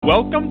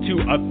Welcome to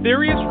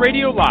Aetherius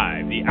Radio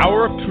Live, the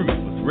Hour of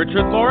Truth with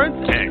Richard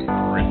Lawrence and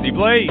Chrissy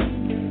Blaze.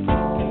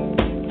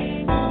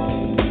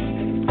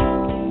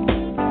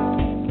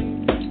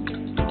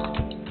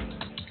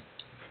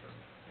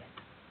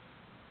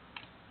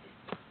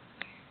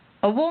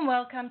 A warm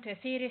welcome to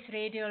Aetherius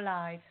Radio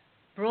Live,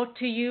 brought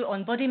to you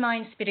on Body,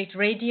 Mind, Spirit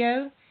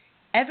Radio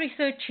every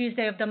third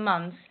Tuesday of the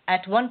month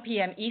at 1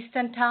 p.m.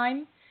 Eastern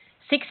Time,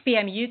 6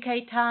 p.m.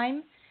 UK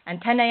Time,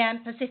 and 10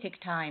 a.m. Pacific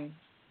Time.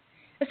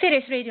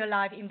 Aetherius Radio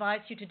Live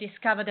invites you to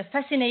discover the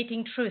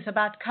fascinating truth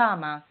about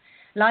karma,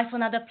 life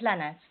on other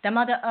planets, the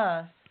Mother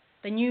Earth,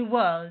 the New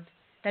World,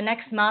 the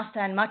Next Master,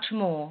 and much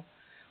more,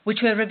 which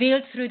were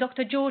revealed through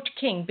Dr. George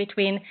King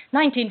between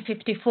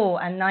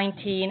 1954 and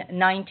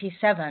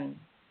 1997.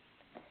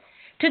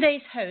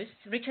 Today's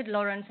hosts, Richard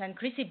Lawrence and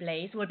Chrissy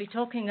Blaze, will be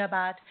talking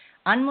about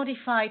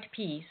Unmodified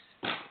Peace.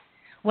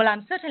 Well,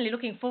 I'm certainly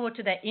looking forward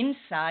to their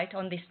insight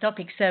on this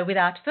topic, so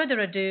without further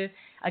ado,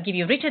 I'll give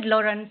you Richard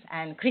Lawrence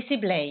and Chrissy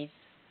Blaze.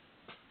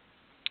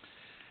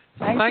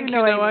 Thank you,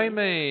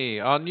 Noemi,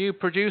 our new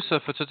producer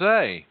for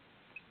today.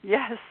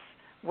 Yes,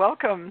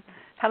 welcome.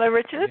 Hello,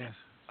 Richard. Yes.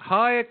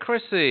 Hi,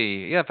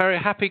 Chrissy. Yeah, very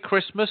happy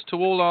Christmas to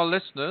all our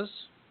listeners.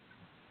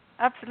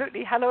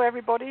 Absolutely. Hello,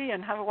 everybody,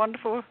 and have a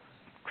wonderful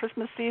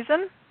Christmas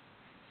season.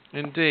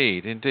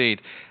 Indeed,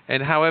 indeed,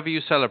 and however you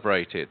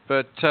celebrate it.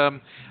 But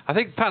I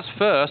think perhaps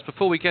first,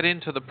 before we get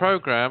into the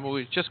program,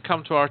 we've just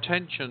come to our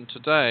attention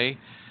today,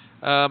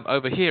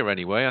 over here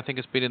anyway, I think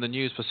it's been in the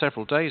news for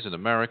several days in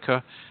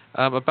America,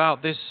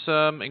 about this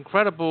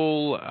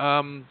incredible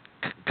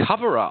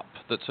cover-up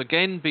that's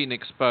again been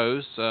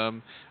exposed,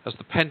 as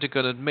the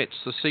Pentagon admits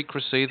the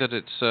secrecy that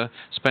it's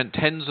spent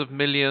tens of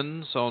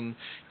millions on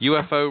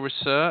UFO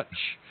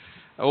research,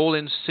 all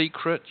in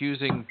secret,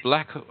 using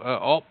black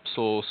ops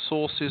or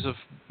sources of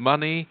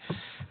money.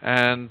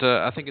 And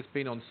I think it's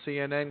been on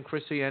CNN,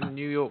 Chrissy, and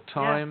New York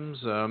Times.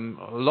 Yeah.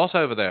 A lot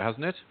over there,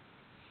 hasn't it?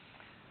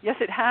 Yes,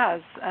 it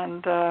has.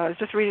 And I was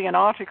just reading an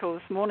article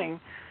this morning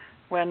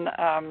when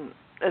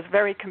there's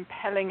very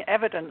compelling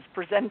evidence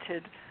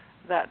presented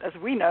that, as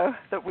we know,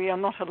 that we are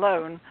not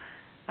alone.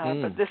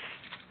 But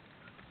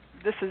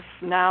this has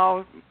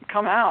now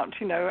come out,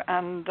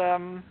 and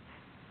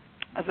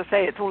as I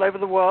say, it's all over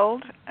the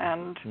world,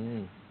 and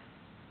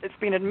it's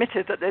been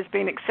admitted that there's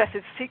been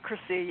excessive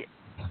secrecy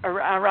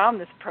around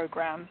this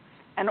program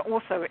and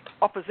also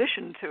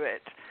opposition to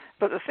it.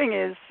 But the thing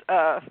is,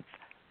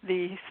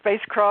 the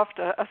spacecraft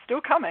are still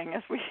coming,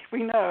 as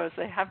we know, as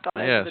they have done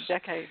over the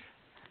decades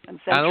and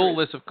centuries. And all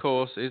this, of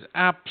course, is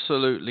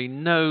absolutely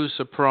no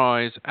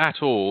surprise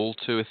at all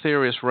to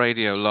Aetherius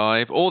Radio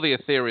Live or the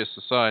Aetherius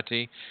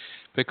Society,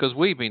 because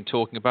we've been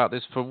talking about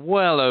this for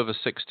well over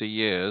 60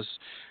 years.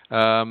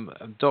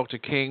 Dr.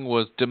 King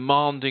was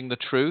demanding the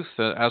truth,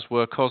 as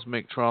were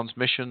cosmic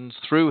transmissions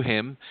through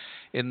him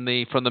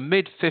from the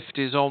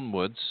mid-50s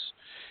onwards.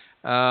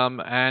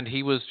 And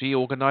he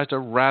organised a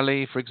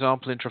rally, for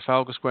example, in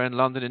Trafalgar Square in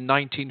London in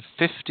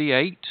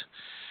 1958.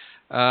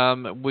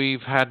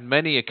 We've had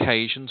many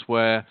occasions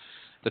where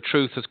the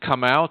truth has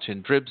come out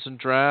in dribs and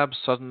drabs.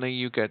 Suddenly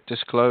you get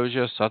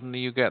disclosure. Suddenly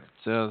you get,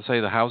 say,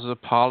 the Houses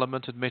of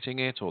Parliament admitting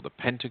it, or the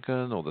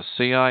Pentagon, or the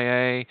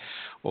CIA,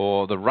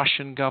 or the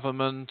Russian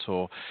government,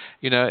 or,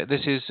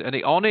 this is, and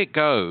on it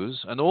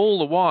goes. And all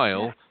the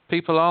while,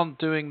 people aren't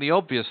doing the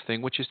obvious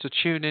thing, which is to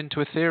tune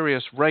into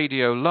Aetherius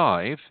Radio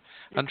Live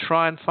and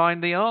try and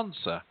find the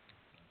answer.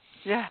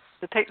 Yeah,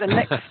 to take the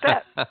next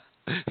step.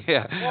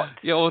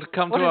 Or to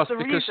come to us.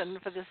 What is the reason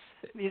for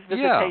these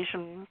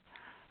visitations?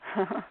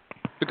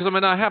 Because,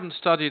 I haven't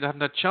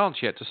had a chance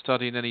yet to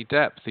study in any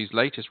depth these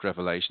latest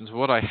revelations.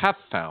 What I have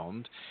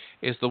found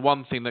is the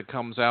one thing that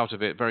comes out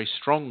of it very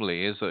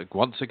strongly is that,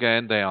 once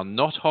again, they are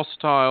not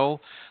hostile.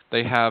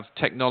 They have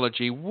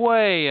technology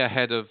way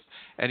ahead of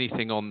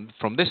anything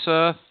from this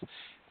earth,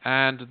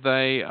 and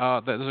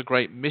there's a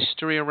great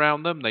mystery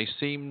around them. They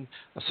seem,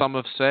 some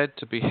have said,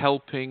 to be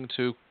helping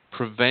to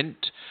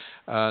prevent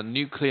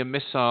nuclear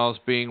missiles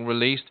being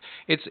released.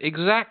 It's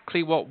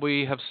exactly what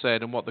we have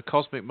said and what the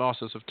Cosmic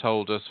Masters have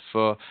told us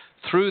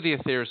through the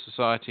Aetherius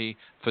Society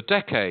for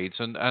decades,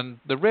 and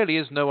there really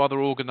is no other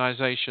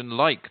organization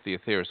like the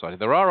Aetherius Society.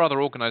 There are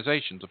other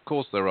organizations, of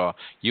course there are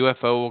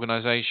UFO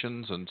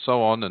organizations and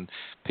so on, and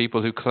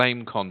people who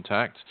claim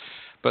contact,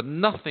 but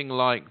nothing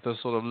like the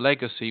sort of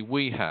legacy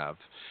we have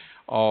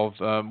of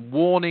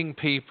warning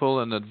people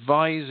and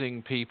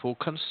advising people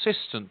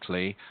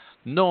consistently,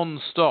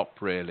 non-stop,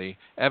 really,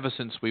 ever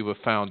since we were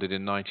founded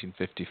in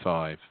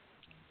 1955.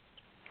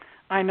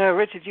 I know,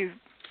 Richard, you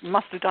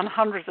must have done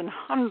hundreds and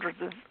hundreds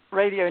of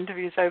radio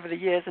interviews over the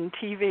years and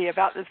TV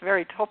about this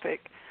very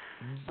topic.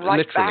 Right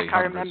Literally back, I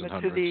remember,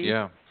 to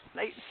the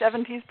late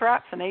 70s,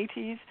 perhaps, and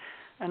 80s,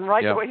 and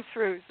right the way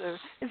through. So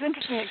it's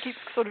interesting, it keeps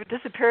sort of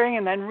disappearing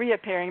and then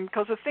reappearing,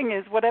 because the thing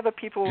is, whatever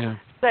people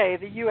say,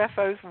 the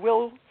UFOs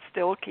will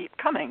still keep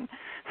coming.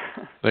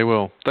 They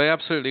will. They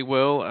absolutely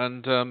will.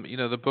 And,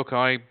 the book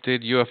I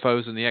did,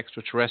 UFOs and the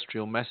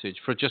Extraterrestrial Message,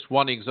 for just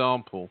one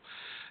example,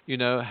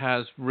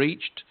 has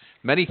reached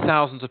many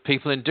thousands of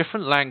people in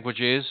different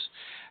languages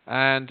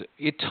And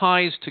it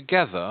ties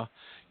together,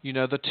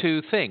 the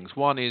two things.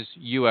 One is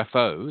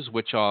UFOs,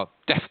 which are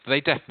they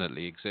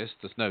definitely exist.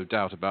 There's no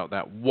doubt about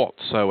that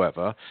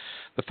whatsoever.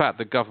 The fact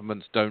that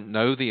governments don't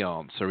know the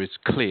answer is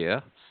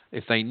clear.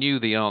 If they knew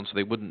the answer,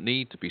 they wouldn't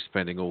need to be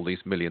spending all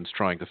these millions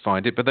trying to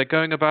find it. But they're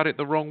going about it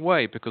the wrong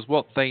way, because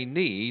what they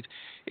need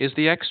is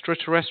the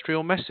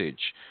extraterrestrial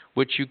message,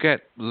 which you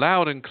get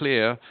loud and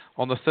clear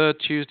on the third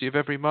Tuesday of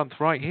every month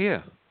right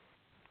here.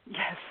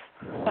 Yes.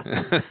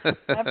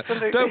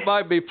 Absolutely. Don't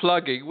mind me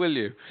plugging, will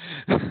you?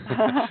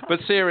 But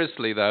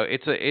seriously, though,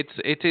 it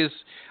is.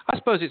 I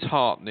suppose it's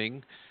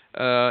heartening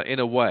in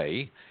a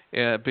way,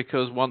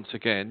 because once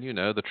again,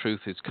 the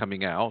truth is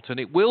coming out, and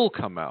it will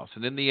come out,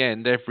 and in the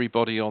end,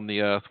 everybody on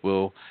the earth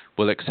will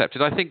accept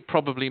it. I think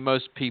probably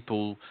most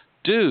people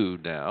do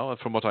now,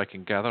 from what I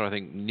can gather. I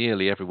think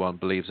nearly everyone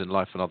believes in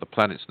life on other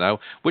planets now,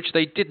 which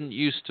they didn't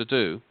used to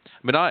do. I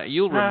mean,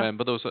 you'll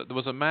remember there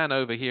was a man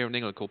over here in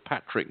England called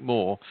Patrick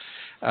Moore,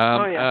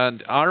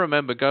 and I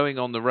remember going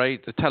on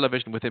the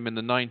television with him in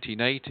the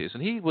 1980s,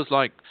 and he was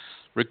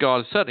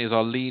regarded certainly as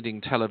our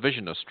leading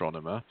television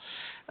astronomer,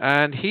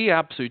 and he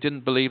absolutely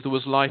didn't believe there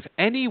was life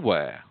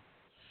anywhere.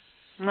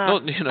 No,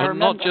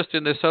 not just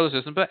in the solar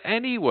system, but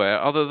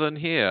anywhere other than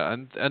here.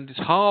 And it's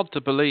hard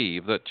to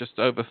believe that just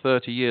over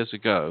 30 years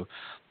ago,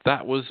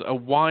 that was a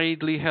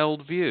widely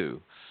held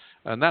view.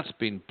 And that's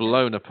been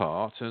blown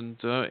apart, and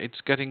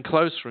it's getting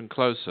closer and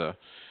closer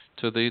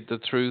to the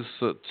truth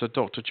that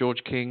Dr.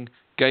 George King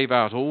gave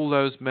out all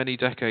those many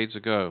decades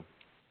ago.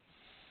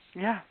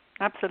 Yeah,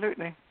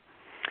 absolutely.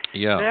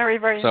 Yeah. Very,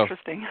 very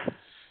interesting.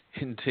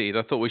 Indeed.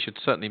 I thought we should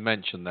certainly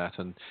mention that,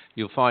 and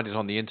you'll find it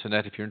on the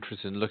internet if you're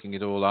interested in looking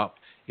it all up.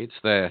 It's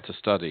there to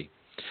study.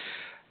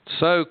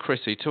 So,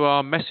 Chrissy, to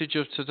our message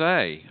of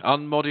today,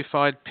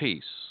 Unmodified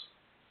Peace.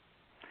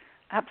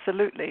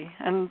 Absolutely.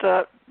 And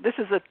this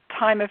is a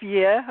time of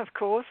year, of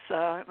course,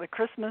 the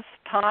Christmas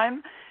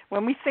time,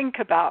 when we think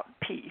about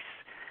peace.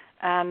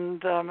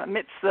 And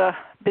amidst the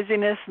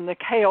busyness and the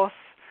chaos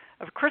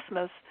of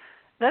Christmas,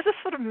 there's a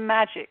sort of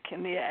magic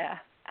in the air.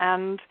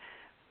 And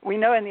we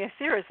know in the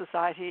Aetherius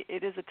Society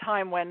it is a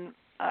time when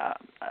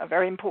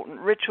very important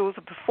rituals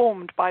are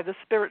performed by the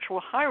spiritual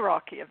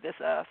hierarchy of this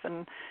earth,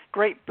 and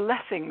great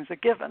blessings are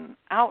given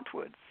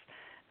outwards,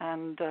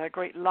 and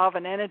great love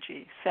and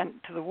energy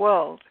sent to the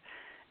world.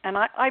 And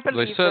I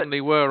believe they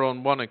certainly were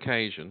on one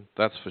occasion,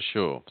 that's for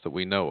sure, that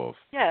we know of.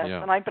 Yes,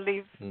 yeah. And I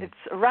believe it's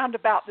around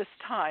about this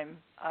time,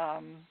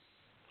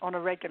 on a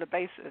regular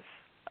basis,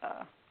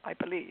 I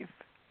believe.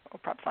 Or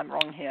perhaps I'm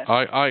wrong here.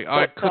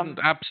 I couldn't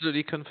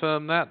absolutely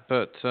confirm that,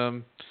 but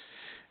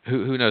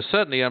who knows?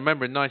 Certainly, I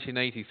remember in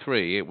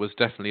 1983, it was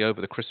definitely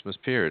over the Christmas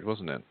period,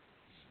 wasn't it?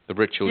 The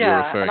ritual you're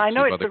referring to. Yeah, and I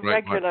know it's a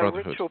regular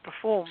ritual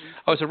performed.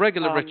 Oh, it's a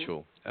regular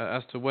ritual.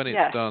 As to when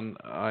it's done,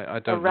 I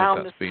don't know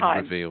if that's been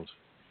revealed.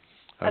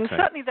 Okay. And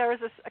certainly there is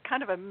a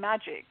kind of a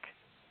magic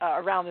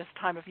around this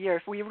time of year.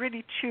 If we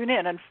really tune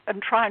in and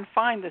try and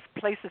find this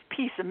place of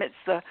peace amidst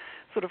the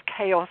sort of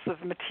chaos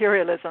of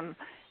materialism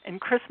in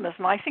Christmas,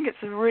 and I think it's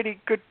a really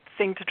good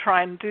thing to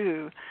try and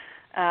do,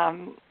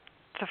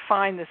 to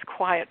find this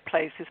quiet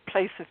place, this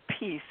place of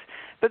peace.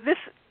 But this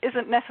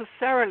isn't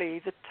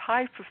necessarily the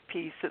type of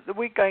peace that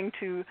we're going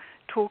to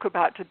talk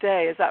about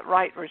today. Is that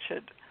right,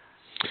 Richard?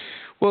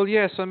 Well,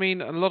 yes. I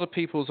mean, a lot of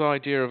people's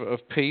idea of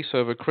peace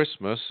over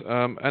Christmas,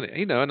 and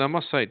I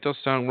must say it does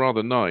sound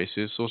rather nice,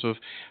 is sort of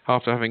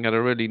after having had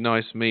a really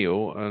nice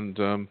meal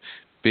and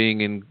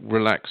being in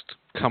relaxed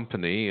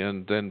company,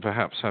 and then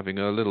perhaps having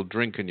a little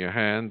drink in your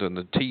hand and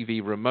the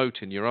TV remote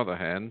in your other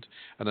hand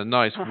and a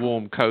nice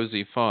warm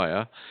cozy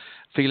fire,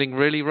 feeling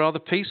really rather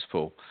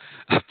peaceful.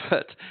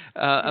 But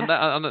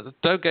and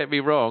don't get me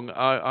wrong,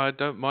 I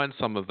don't mind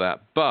some of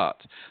that,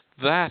 but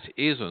that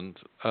isn't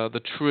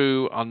the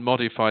true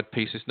unmodified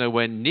peace. It's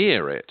nowhere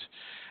near it.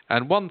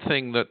 And one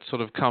thing that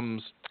sort of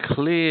comes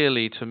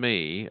clearly to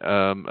me,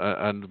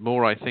 and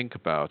more I think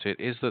about it,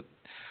 is that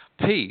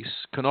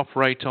peace can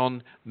operate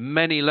on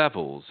many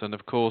levels, and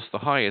of course the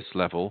highest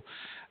level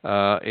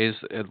is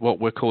what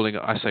we're calling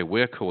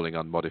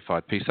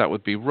unmodified peace. That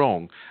would be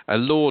wrong. A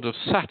Lord of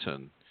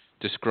Saturn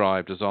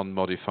described as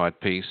unmodified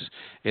peace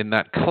in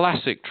that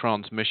classic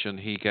transmission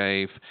he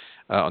gave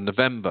on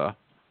November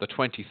the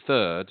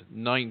 23rd,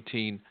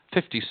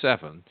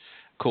 1957,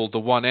 called The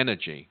One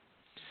Energy.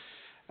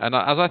 And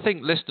as I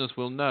think listeners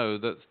will know,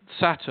 that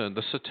Saturn,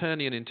 the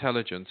Saturnian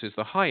intelligence, is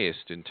the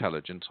highest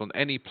intelligence on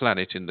any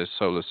planet in this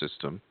solar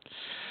system.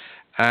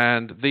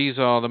 And these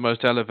are the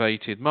most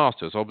elevated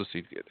masters,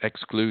 obviously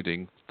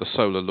excluding the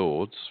solar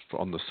lords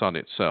on the sun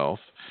itself.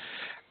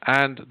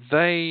 And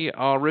they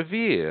are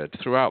revered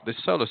throughout this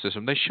solar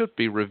system. They should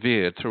be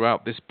revered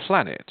throughout this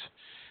planet.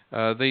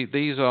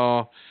 These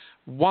are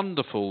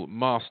wonderful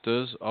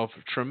masters of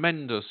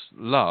tremendous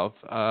love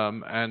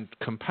and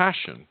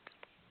compassion,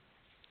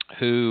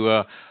 who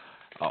are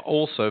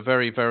also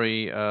very,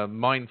 very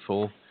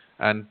mindful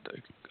and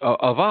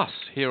of us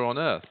here on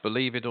Earth,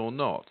 believe it or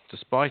not,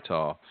 despite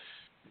our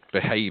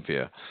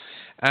behavior.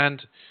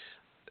 And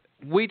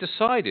we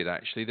decided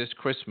actually this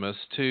Christmas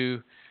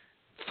to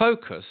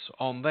focus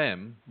on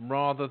them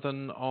rather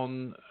than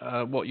on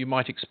what you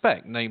might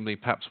expect, namely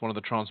perhaps one of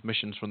the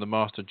transmissions from the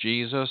Master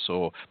Jesus,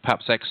 or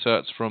perhaps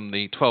excerpts from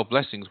the 12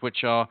 Blessings,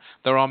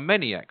 there are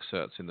many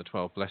excerpts in the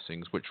 12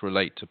 Blessings which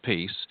relate to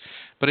peace.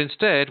 But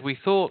instead, we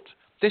thought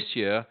this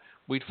year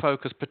we'd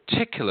focus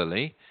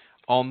particularly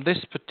on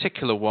this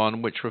particular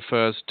one, which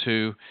refers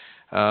to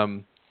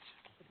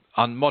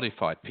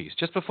unmodified peace.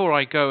 Just before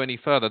I go any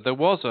further, there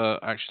was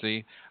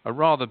actually a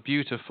rather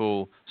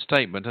beautiful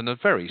statement, and a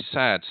very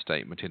sad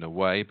statement in a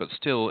way, but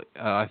still,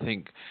 I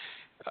think,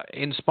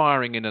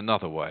 inspiring in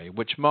another way,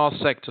 which Mars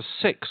Sector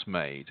 6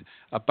 made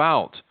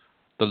about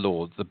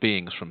the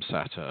beings from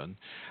Saturn,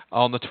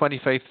 on the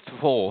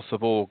 24th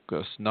of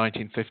August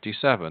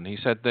 1957. He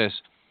said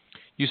this: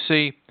 "You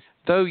see,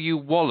 though you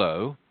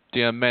wallow,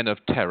 dear men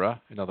of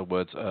terror," in other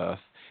words, Earth,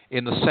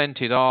 "in the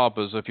scented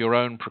arbours of your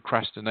own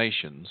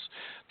procrastinations,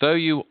 though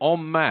you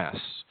en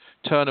masse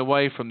turn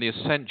away from the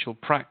essential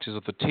practice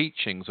of the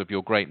teachings of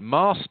your great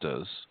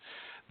masters,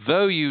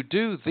 though you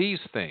do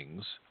these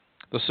things,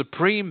 the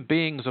supreme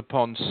beings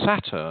upon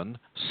Saturn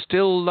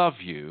still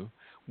love you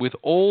with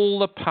all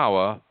the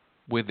power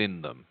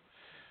within them.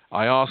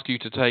 I ask you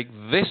to take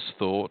this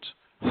thought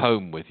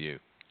home with you."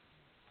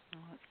 Oh,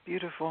 that's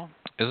beautiful.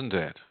 Isn't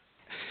it?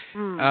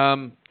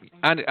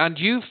 And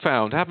you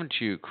found, haven't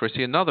you,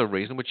 Chrissy, another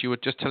reason, which you were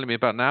just telling me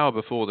about an hour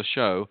before the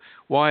show,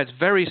 why it's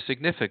very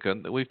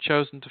significant that we've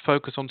chosen to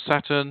focus on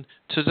Saturn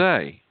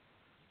today.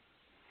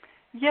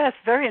 Yes,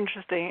 very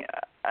interesting.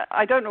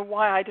 I don't know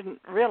why I didn't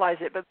realize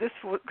it, but this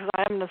was because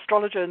I am an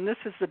astrologer, and this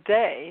is the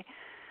day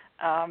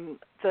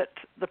that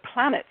the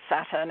planet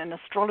Saturn in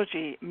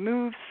astrology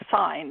moves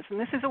signs, and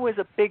this is always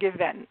a big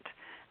event.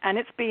 And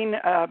it's been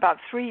about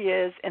 3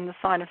 years in the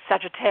sign of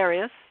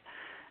Sagittarius,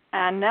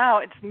 and now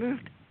it's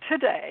moved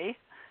today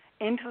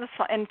into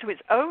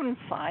its own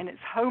sign,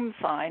 its home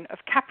sign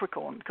of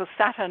Capricorn, because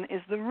Saturn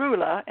is the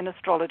ruler in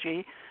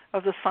astrology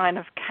of the sign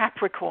of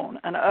Capricorn,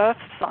 an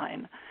earth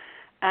sign.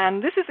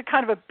 And this is a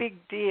kind of a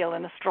big deal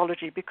in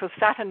astrology because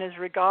Saturn is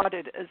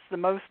regarded as the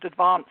most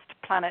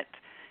advanced planet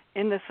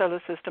in the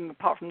solar system,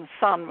 apart from the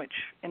Sun, which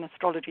in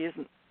astrology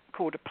isn't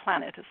called a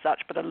planet as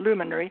such, but a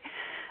luminary.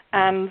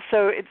 And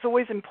so it's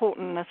always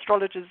important, and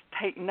astrologers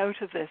take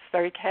note of this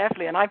very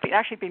carefully. And I've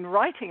actually been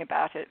writing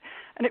about it,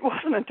 and it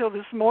wasn't until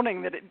this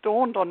morning that it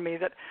dawned on me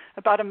that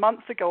about a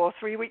month ago or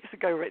 3 weeks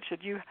ago,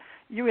 Richard,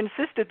 you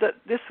insisted that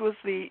this was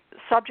the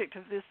subject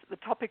of this, the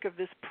topic of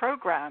this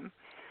program.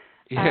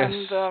 Yes.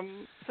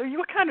 And so you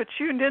were kind of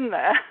tuned in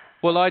there.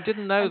 Well, I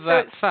didn't know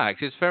that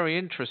fact. It's very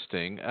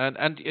interesting.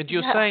 And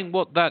you're saying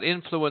what that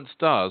influence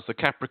does, the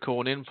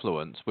Capricorn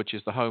influence, which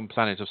is the home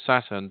planet of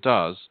Saturn,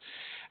 does,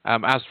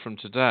 as from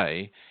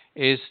today,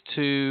 is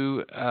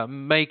to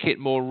make it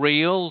more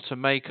real, to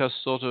make us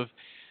sort of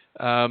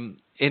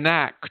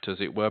enact, as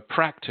it were,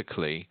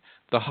 practically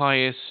the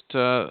highest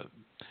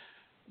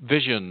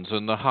visions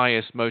and the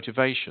highest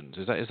motivations.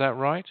 Is that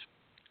right?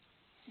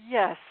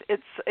 Yes,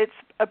 it's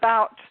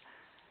about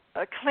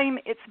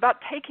it's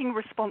about taking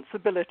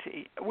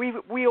responsibility.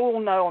 We all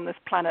know on this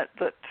planet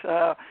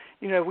that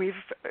we've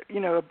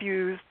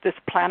abused this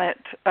planet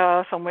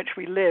Earth on which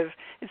we live.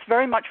 It's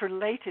very much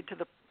related to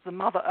the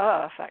Mother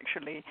Earth,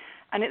 actually,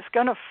 and it's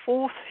going to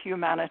force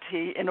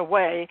humanity in a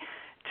way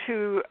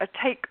to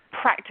take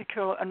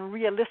practical and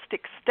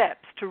realistic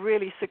steps to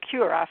really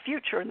secure our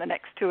future in the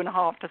next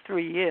 2.5 to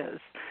 3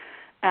 years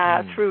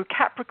through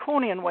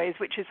Capricornian ways,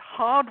 which is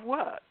hard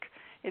work.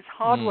 It's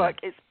hard work.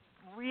 It's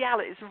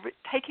reality. It's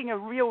taking a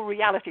real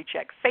reality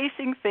check,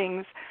 facing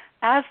things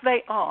as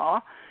they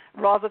are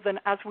rather than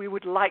as we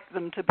would like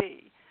them to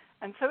be.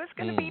 And so it's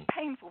going to be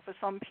painful for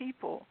some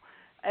people.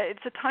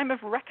 It's a time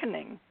of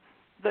reckoning,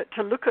 that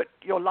to look at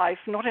your life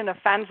not in a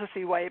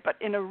fantasy way, but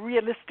in a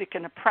realistic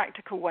and a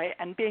practical way,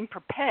 and being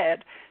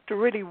prepared to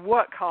really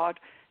work hard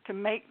to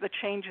make the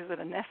changes that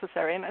are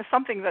necessary. And it's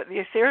something that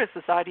the Aetherius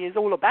Society is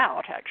all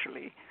about,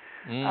 actually.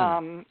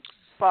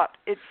 But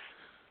it's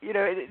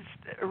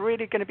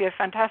really going to be a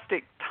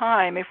fantastic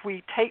time if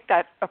we take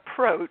that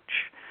approach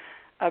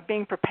of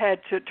being prepared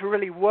to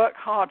really work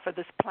hard for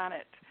this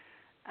planet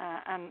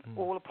and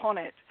all upon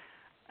it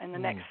in the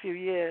next few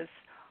years,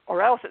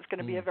 or else it's going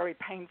to be a very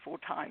painful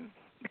time.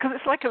 Because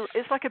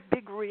it's like a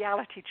big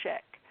reality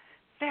check.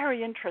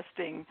 Very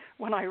interesting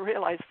when I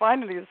realized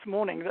finally this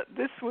morning that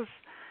this was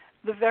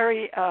the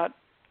very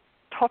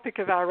topic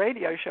of our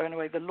radio show, in a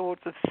way, the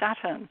Lords of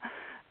Saturn.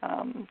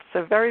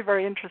 So very,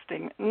 very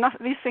interesting.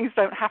 These things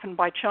don't happen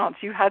by chance.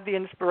 You had the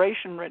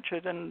inspiration,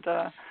 Richard, and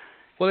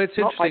well, it's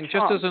interesting.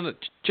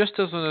 Just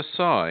as an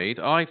aside,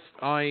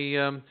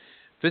 I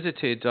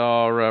visited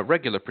our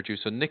regular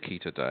producer Nikki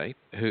today,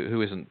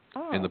 who isn't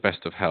in the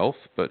best of health,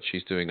 but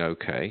she's doing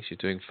okay. She's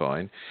doing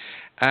fine,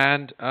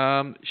 and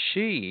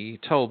she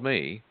told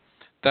me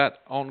that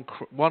on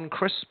one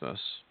Christmas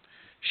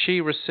she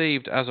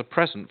received as a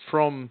present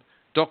from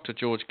Dr.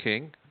 George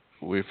King,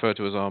 who we refer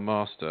to as our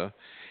master,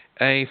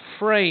 a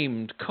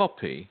framed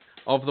copy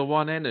of the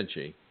One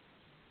Energy.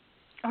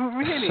 Oh,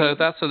 really? So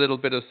that's a little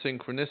bit of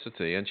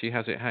synchronicity, and she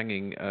has it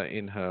hanging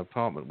in her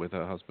apartment with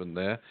her husband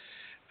there.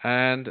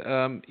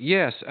 And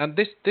yes, and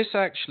this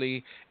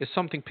actually is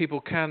something people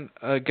can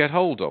get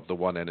hold of, the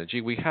One Energy.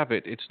 We have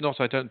it. It's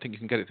not, I don't think you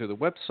can get it through the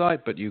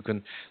website, but you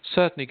can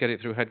certainly get it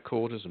through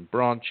headquarters and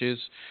branches.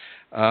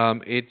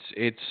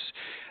 It's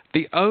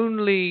the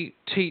only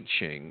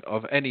teaching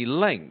of any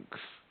length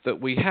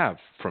that we have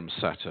from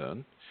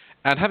Saturn.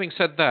 And having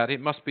said that, it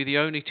must be the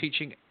only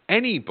teaching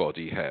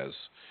anybody has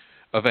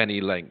of any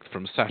length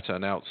from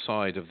Saturn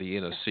outside of the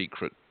inner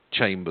secret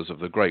chambers of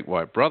the Great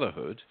White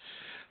Brotherhood.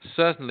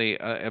 Certainly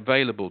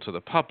available to the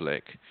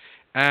public.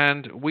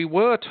 And we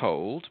were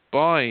told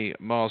by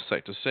Mars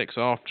Sector 6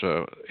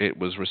 after it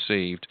was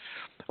received,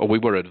 or we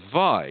were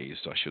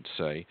advised, I should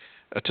say,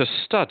 to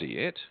study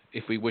it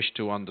if we wish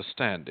to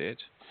understand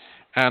it.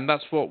 And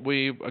that's what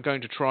we are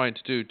going to try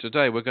to do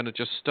today. We're going to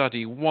just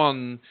study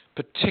one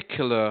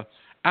particular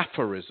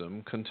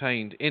aphorism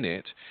contained in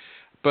it.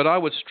 But I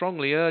would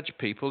strongly urge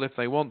people, if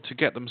they want to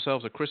get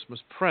themselves a Christmas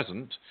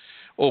present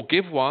or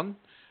give one,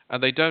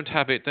 and they don't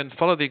have it, then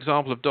follow the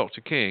example of Dr.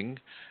 King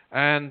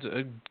and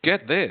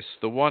get this,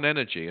 the One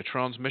Energy, a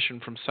transmission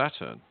from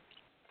Saturn.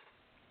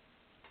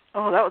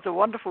 Oh, that was a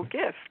wonderful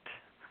gift.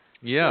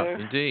 Yeah,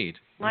 so, indeed.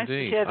 Nice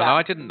indeed. to hear that.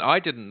 And I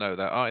didn't know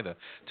that either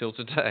till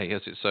today,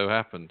 as it so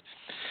happened.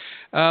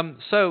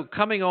 So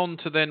coming on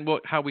to then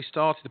how we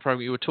started the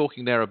program, you were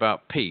talking there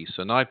about peace,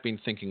 and I've been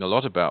thinking a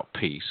lot about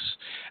peace.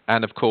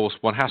 And of course,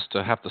 one has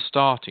to have the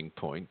starting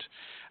point.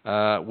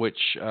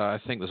 Which I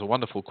think there's a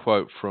wonderful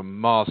quote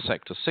from Mars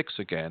Sector 6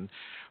 again,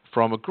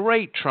 from a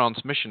great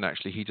transmission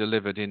actually he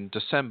delivered in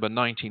December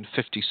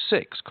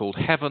 1956 called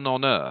Heaven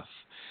on Earth.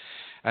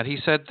 And he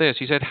said this,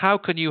 he said, "How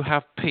can you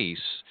have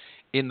peace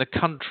in the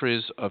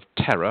countries of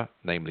terror,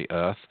 namely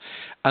Earth,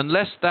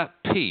 unless that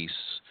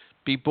peace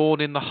be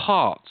born in the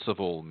hearts of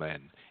all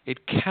men?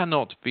 It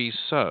cannot be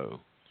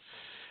so."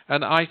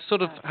 And I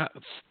sort of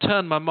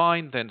turned my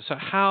mind then, so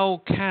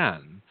how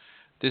can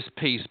this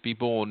peace be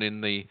born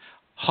in the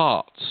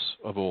hearts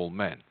of all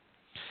men?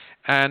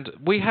 And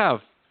we have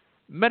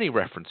many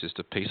references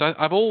to peace.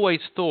 I've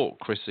always thought,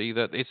 Chrissy,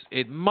 that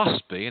it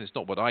must be, and it's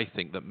not what I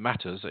think that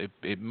matters,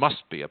 it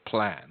must be a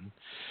plan,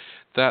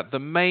 that the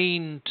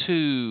main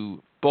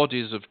two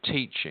bodies of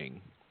teaching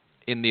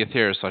in the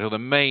Aetherius Society, or the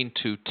main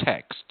two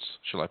texts,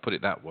 shall I put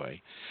it that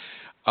way,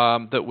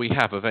 that we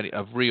have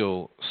of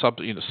real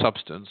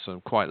substance,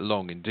 and quite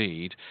long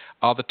indeed,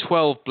 are the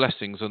 12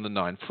 blessings and the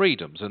 9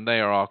 freedoms, and they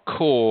are our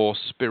core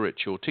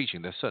spiritual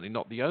teaching. They're certainly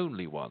not the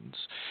only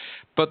ones,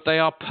 but they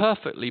are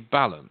perfectly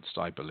balanced,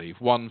 I believe,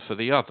 one for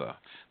the other.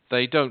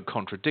 They don't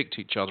contradict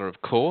each other,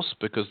 of course,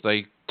 because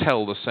they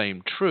tell the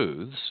same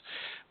truths,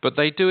 but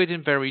they do it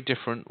in very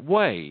different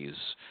ways,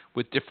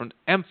 with different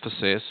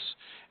emphasis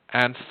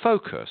and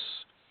focus.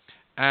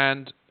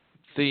 And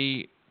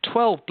the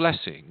 12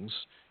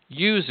 blessings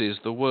uses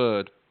the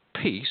word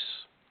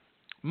peace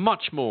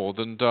much more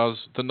than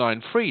does the 9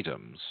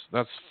 freedoms.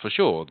 That's for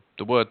sure.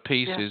 The word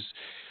peace is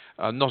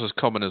not as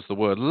common as the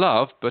word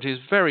love, but is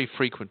very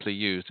frequently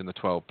used in the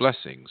 12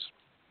 blessings.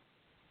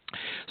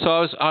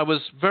 So I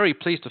was very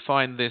pleased to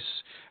find this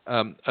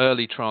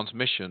early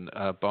transmission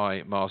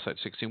by Mars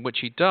Sector 6, in which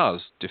he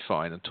does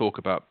define and talk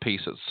about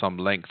peace at some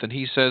length. And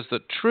he says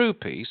that true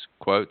peace,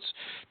 quotes,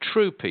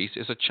 "True peace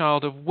is a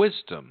child of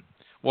wisdom."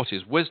 What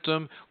is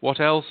wisdom? What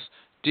else,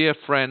 dear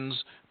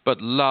friends, but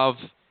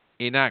love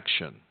in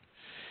action?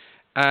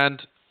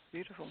 And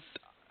beautiful.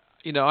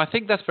 I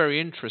think that's very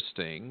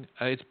interesting.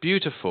 It's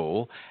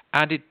beautiful,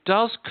 and it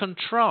does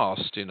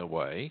contrast in a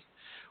way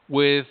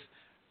with,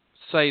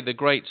 say, the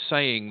great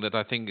saying that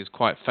I think is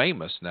quite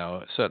famous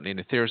now, certainly in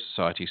Aetherius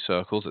Society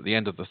circles, at the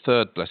end of the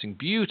 3rd blessing,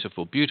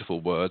 beautiful,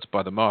 beautiful words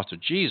by the Master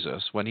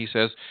Jesus, when he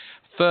says,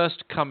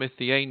 "First cometh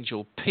the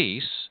angel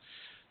peace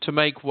to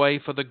make way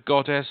for the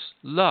goddess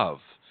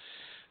love."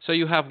 So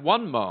you have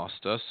one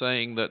master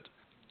saying that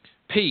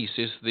peace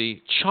is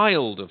the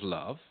child of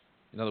love,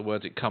 in other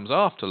words, it comes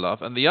after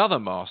love, and the other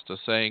master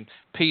saying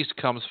peace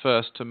comes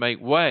first to make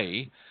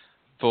way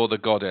for the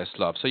goddess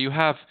love. So you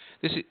have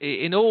this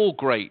in all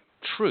great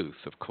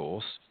truth, of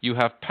course, you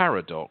have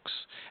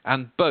paradox,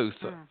 and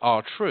both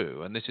are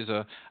true, and this is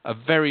a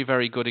very,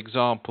 very good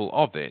example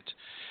of it.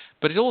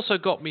 But it also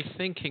got me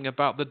thinking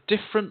about the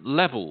different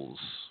levels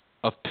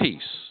of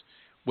peace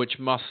which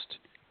must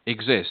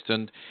exist,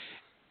 and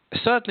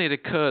certainly it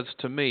occurs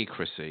to me,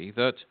 Chrissy,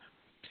 that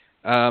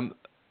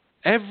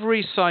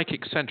every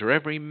psychic center,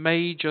 every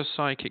major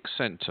psychic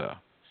center,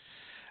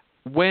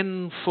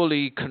 when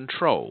fully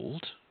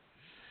controlled,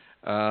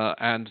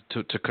 and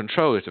to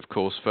control it, of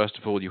course, first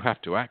of all, you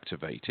have to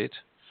activate it.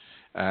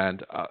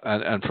 And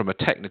from a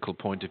technical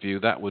point of view,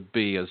 that would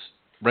be, as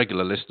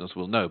regular listeners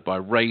will know, by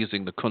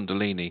raising the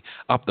Kundalini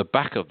up the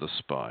back of the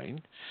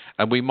spine.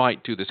 And we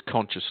might do this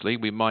consciously,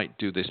 we might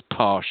do this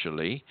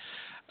partially,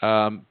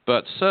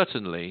 but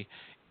certainly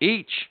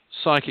each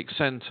psychic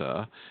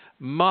center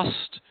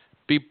must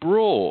be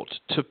brought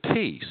to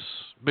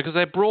peace, because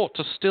they're brought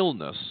to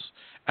stillness,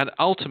 and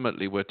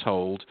ultimately, we're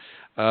told,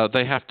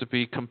 they have to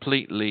be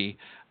completely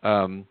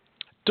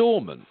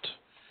dormant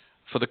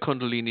for the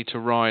Kundalini to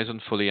rise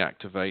and fully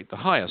activate the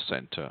higher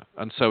center,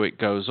 and so it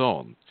goes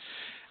on.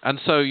 And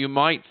so you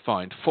might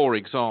find, for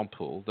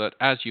example, that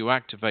as you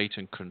activate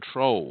and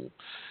control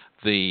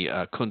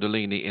the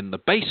Kundalini in the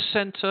base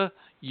center,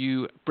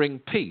 you bring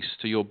peace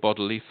to your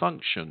bodily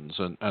functions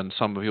and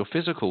some of your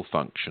physical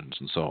functions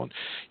and so on.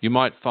 You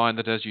might find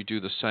that as you do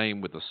the same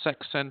with the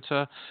sex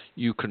center,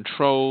 you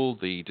control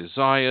the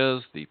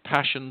desires, the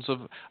passions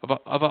of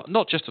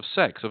not just of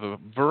sex, of a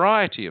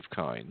variety of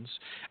kinds,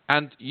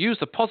 and use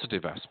the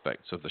positive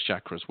aspects of the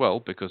chakra as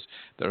well, because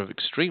there are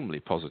extremely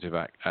positive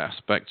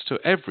aspects to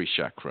every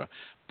chakra.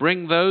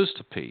 Bring those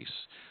to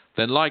peace.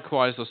 Then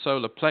likewise the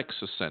solar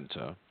plexus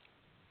center,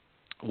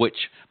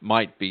 which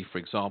might be, for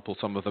example,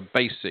 some of the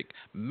basic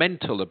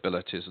mental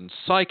abilities and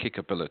psychic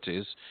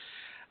abilities,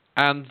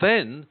 and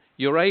then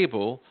you're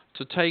able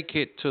to take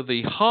it to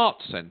the heart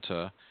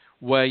center,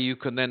 where you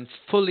can then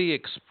fully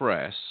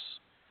express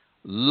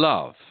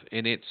love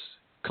in its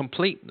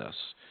completeness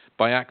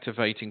by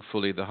activating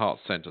fully the heart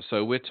center.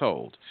 So we're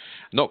told.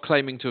 Not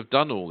claiming to have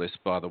done all this,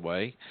 by the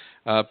way,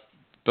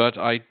 but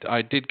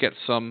I did get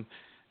some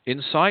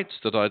insights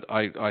that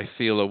I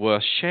feel are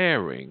worth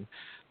sharing,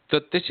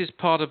 that this is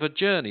part of a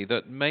journey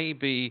that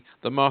maybe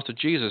the Master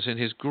Jesus, in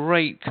his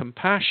great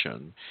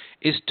compassion,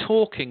 is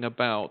talking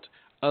about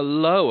a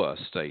lower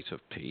state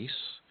of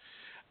peace,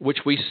 which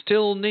we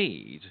still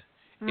need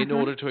in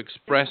order to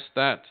express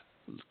that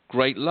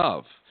great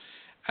love.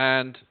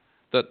 And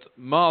that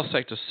Mars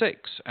Sector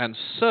 6, and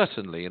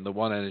certainly in the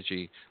One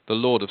Energy, the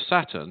Lord of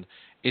Saturn,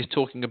 is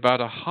talking about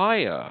a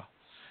higher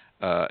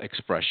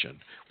expression,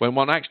 when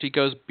one actually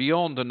goes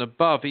beyond and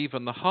above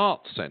even the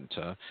heart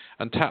center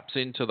and taps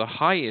into the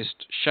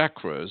highest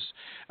chakras.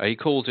 He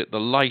calls it the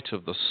light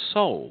of the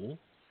soul,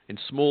 in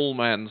small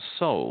man's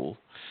soul,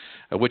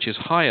 which is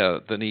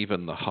higher than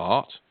even the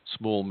heart,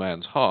 small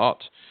man's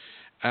heart,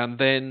 and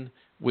then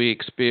we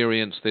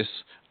experience this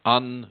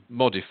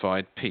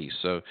unmodified peace.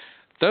 So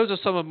those are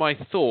some of my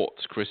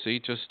thoughts,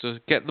 Chrissy, just to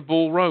get the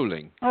ball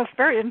rolling. Well, it's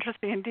very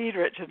interesting indeed,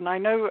 Richard, and I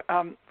know,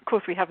 of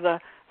course, we have the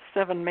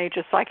 7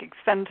 major psychic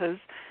centers,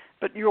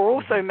 but you're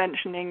also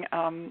mentioning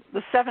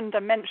the 7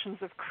 dimensions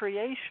of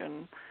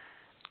creation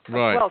as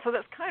well. So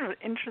that's kind of an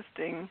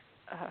interesting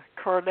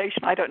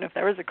correlation. I don't know if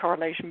there is a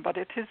correlation, but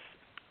it is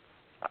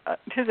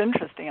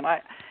interesting. And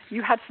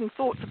you had some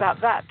thoughts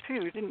about that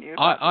too, didn't you?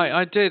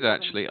 I did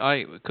actually.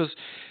 Because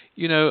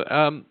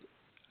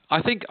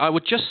I think I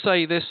would just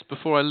say this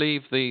before I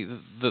leave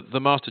the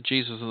Master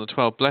Jesus and the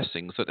 12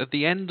 blessings, that at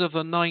the end of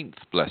the 9th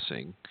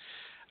blessing,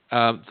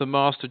 the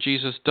Master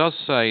Jesus does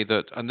say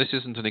that, and this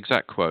isn't an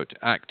exact quote,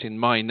 act in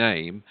my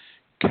name,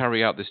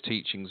 carry out these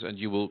teachings, and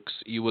you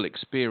will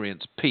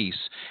experience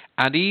peace,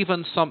 and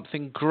even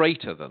something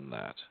greater than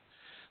that.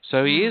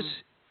 So he is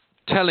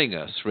telling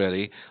us,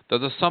 really, that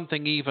there's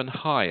something even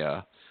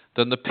higher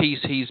than the peace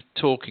he's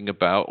talking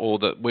about, or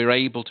that we're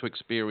able to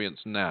experience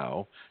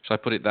now. Shall I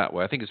put it that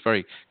way? I think it's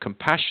very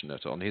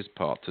compassionate on his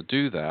part to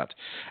do that.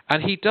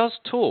 And he does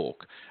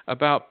talk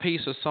about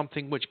peace as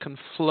something which can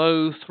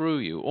flow through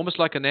you, almost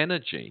like an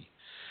energy.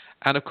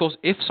 And of course,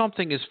 if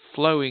something is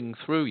flowing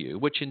through you,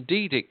 which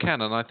indeed it can,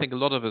 and I think a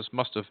lot of us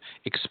must have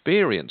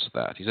experienced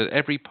that, he said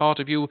every part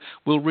of you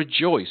will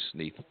rejoice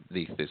neath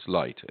this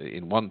light,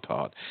 in one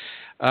part.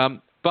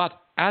 But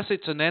as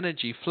it's an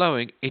energy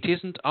flowing, it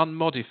isn't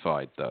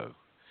unmodified, though.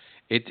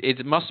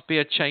 It must be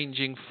a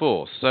changing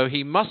force. So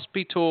he must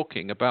be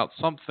talking about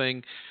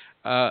something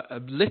a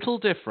little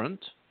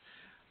different,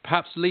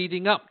 perhaps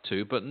leading up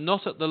to, but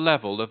not at the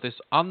level of this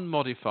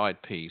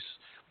unmodified peace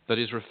that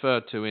is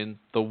referred to in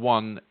the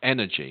One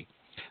Energy.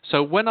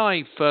 So when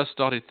I first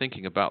started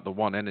thinking about the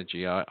One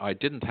Energy, I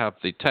didn't have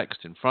the text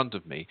in front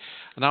of me,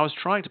 and I was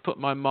trying to put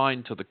my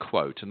mind to the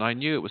quote, and I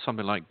knew it was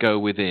something like, go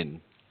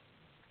within.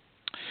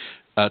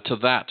 To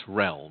that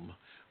realm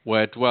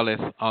where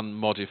dwelleth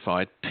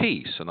unmodified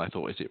peace. And I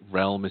thought, is it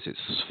realm? Is it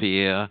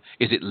sphere?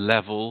 Is it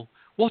level?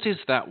 What is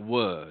that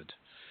word?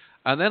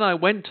 And then I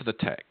went to the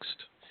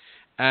text,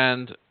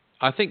 and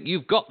I think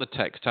you've got the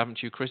text,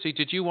 haven't you, Chrissy?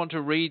 Did you want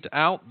to read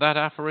out that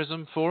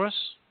aphorism for us?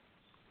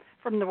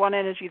 From the One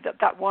Energy,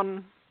 that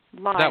one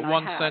line. That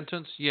one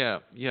sentence? Yeah.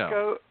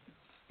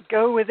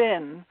 Go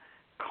within,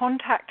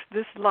 contact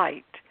this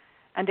light,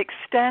 and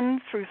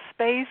extend through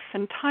space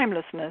and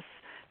timelessness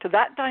to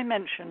that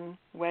dimension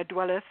where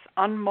dwelleth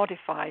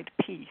unmodified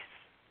peace.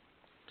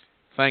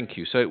 Thank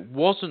you. So it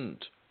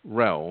wasn't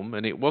realm,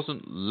 and it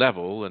wasn't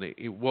level, and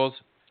it was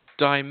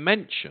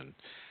dimension.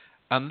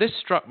 And this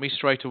struck me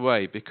straight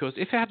away, because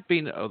if it had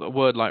been a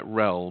word like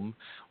realm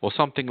or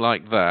something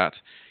like that,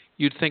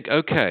 you'd think,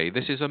 okay,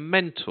 this is a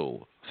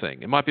mental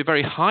thing. It might be a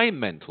very high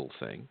mental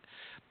thing,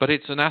 but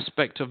it's an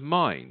aspect of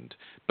mind.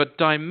 But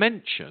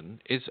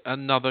dimension is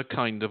another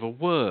kind of a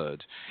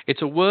word.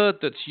 It's a word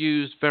that's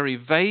used very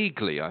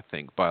vaguely, I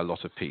think, by a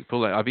lot of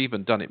people. I've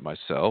even done it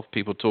myself.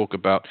 People talk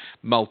about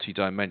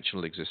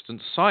multidimensional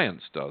existence.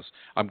 Science does,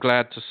 I'm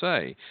glad to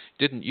say.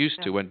 Didn't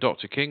used to when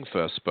Dr. King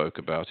first spoke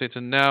about it,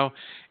 and now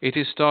it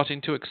is starting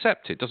to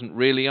accept it. Doesn't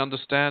really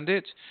understand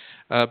it,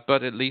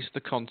 but at least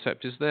the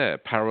concept is there.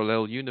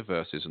 Parallel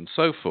universes and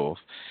so forth.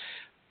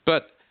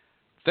 But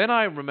Then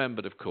I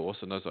remembered, of course,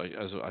 and as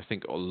I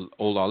think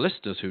all our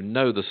listeners who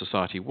know the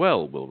Society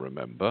well will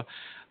remember,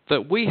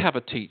 that we have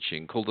a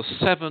teaching called the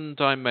 7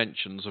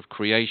 Dimensions of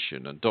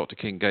Creation, and Dr.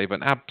 King gave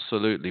an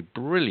absolutely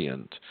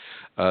brilliant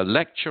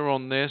lecture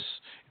on this.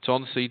 It's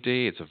on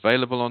CD, it's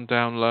available on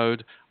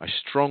download. I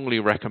strongly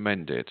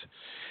recommend it.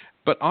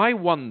 But I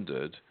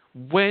wondered,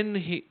 when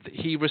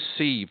he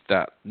received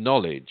that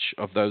knowledge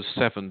of those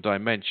 7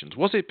 dimensions,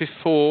 was it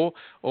before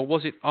or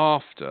was it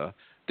after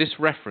this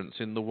reference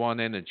in the one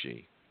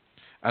energy?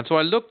 And so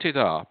I looked it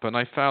up, and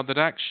I found that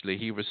actually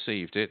he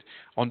received it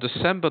on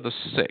December the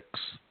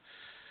 6th,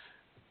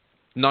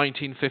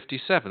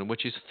 1957,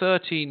 which is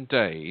 13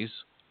 days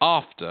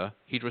after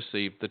he'd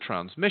received the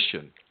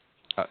transmission,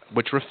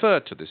 which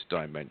referred to this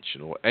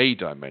dimension, or a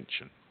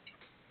dimension.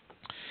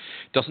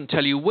 Doesn't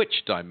tell you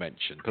which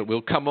dimension, but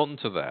we'll come on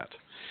to that.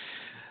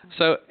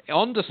 So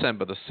on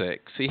December the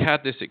 6th, he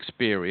had this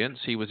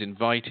experience. He was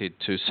invited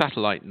to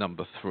satellite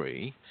number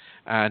 3,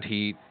 and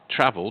he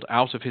travelled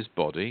out of his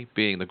body.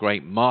 Being the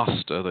great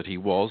master that he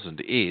was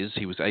and is,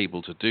 he was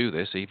able to do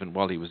this. Even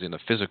while he was in a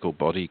physical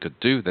body, he could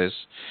do this.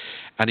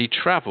 And he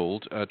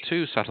travelled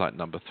to satellite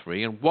number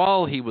 3, and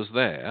while he was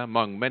there,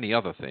 among many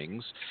other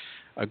things,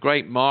 a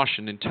great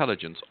Martian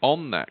intelligence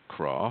on that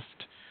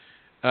craft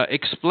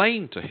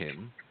explained to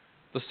him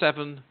the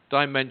 7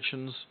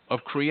 dimensions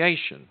of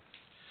creation.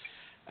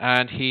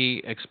 And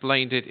he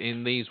explained it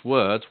in these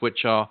words,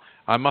 which are,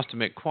 I must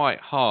admit, quite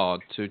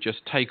hard to just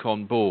take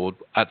on board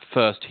at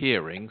first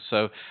hearing.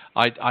 So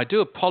I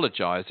do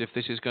apologize if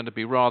this is going to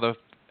be rather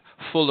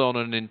full on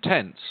and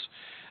intense,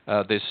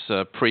 this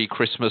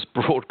pre-Christmas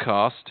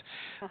broadcast,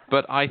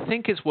 but I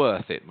think it's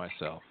worth it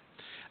myself.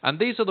 And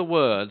these are the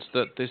words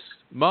that this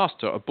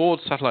master aboard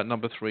satellite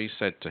number 3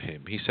 said to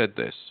him. He said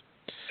this: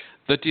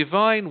 the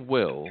divine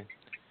will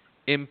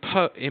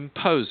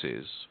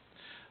imposes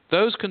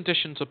those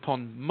conditions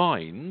upon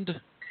mind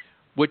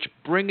which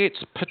bring its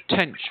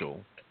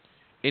potential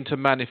into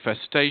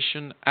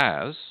manifestation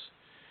as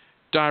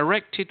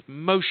directed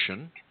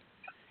motion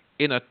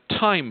in a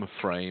time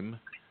frame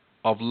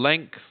of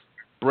length,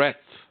 breadth,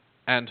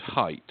 and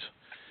height.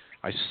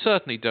 I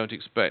certainly don't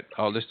expect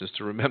our listeners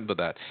to remember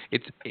that.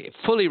 It's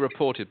fully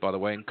reported, by the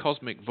way, in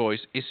Cosmic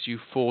Voice, issue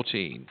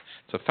 14.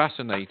 It's a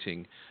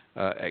fascinating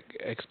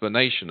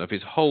explanation of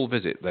his whole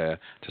visit there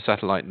to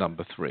satellite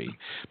number 3.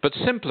 But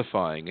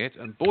simplifying it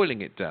and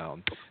boiling it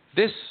down,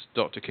 this,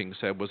 Dr. King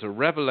said, was a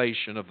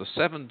revelation of the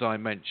 7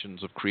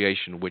 dimensions of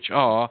creation, which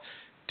are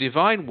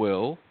divine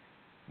will,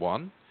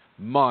 1,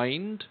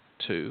 mind,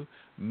 2,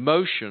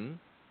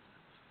 motion.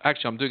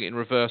 Actually, I'm doing it in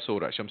reverse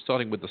order. Actually, I'm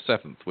starting with the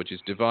 7th, which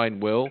is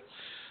divine will,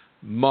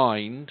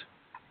 mind,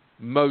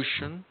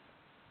 motion,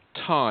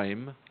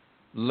 time,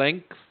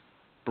 length,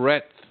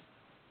 breadth,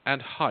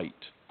 and height.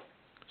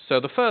 So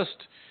the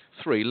first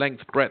 3,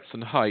 length, breadth,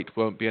 and height,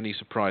 won't be any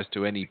surprise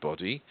to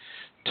anybody.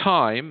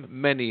 Time,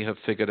 many have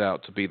figured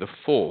out to be the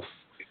 4th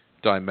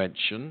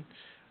dimension.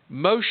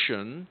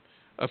 Motion,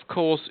 of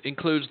course,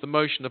 includes the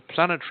motion of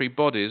planetary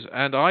bodies,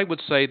 and I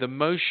would say the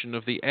motion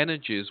of the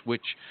energies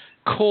which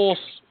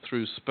course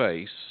through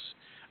space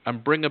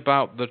and bring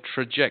about the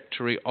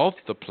trajectory of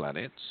the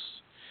planets.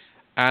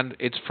 And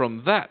it's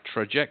from that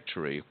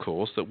trajectory, of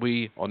course, that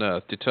we on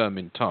Earth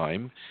determine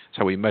time. It's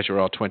how we measure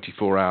our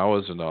 24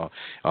 hours and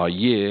our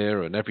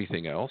year and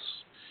everything else.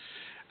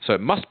 So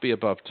it must be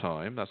above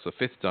time. That's the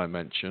 5th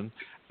dimension.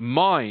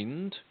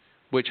 Mind,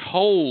 which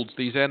holds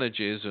these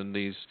energies and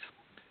these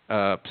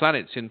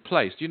planets in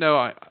place. You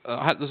know,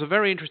 there's a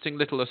very interesting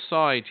little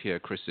aside here,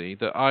 Chrissy,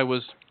 that I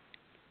was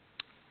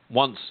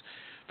once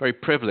very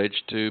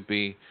privileged to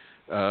be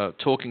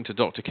talking to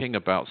Dr. King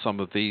about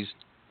some of these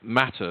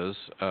matters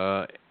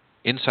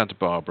in Santa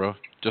Barbara,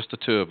 just the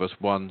 2 of us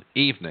one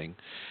evening.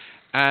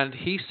 And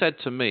he said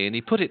to me, and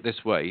he put it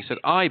this way, he said,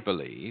 I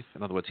believe,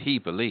 in other words, he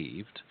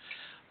believed,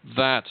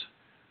 that,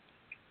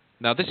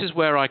 now this is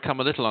where I come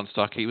a little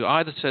unstuck. He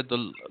either said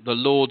the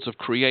lords of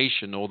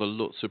creation or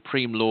the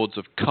supreme lords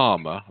of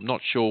karma. I'm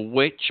not sure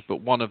which, but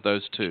one of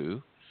those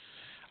 2.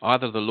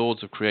 Either the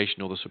lords of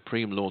creation or the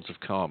supreme lords of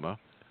karma.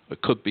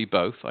 It could be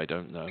both, I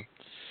don't know.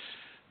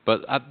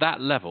 But at that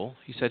level,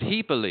 he said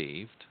he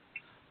believed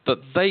that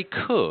they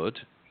could,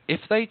 if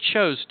they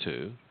chose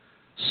to,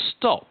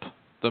 stop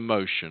the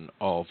motion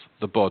of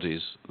the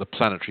bodies, the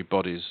planetary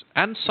bodies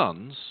and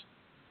suns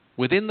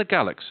within the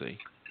galaxy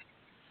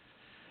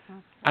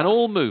and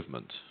all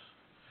movement,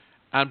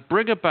 and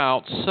bring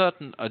about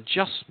certain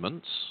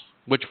adjustments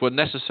which were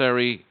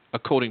necessary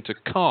according to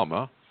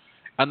karma,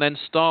 and then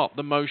start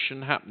the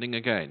motion happening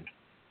again.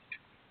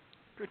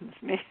 Goodness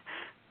me.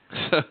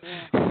 So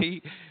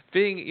he,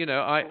 being, you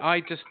know,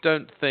 I just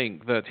don't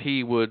think that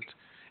he would,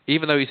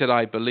 even though he said,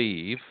 I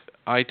believe,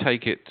 I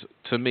take it,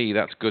 to me,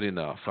 that's good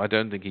enough. I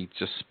don't think he'd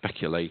just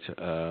speculate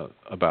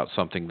about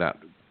something that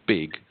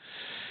big.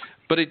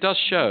 But it does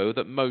show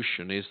that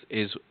motion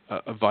is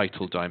a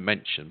vital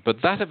dimension. But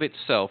that of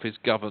itself is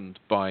governed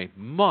by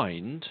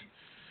mind,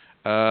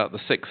 the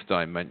 6th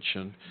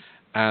dimension,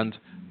 And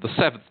the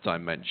seventh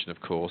dimension,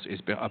 of course, is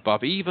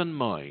above even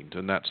mind,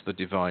 and that's the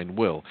divine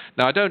will.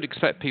 Now, I don't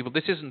expect people,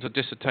 this isn't a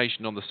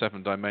dissertation on the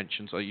seven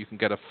dimensions, so you can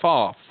get a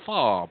far,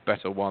 far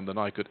better one than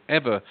I could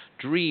ever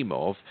dream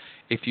of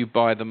if you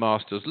buy the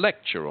Master's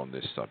lecture on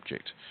this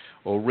subject,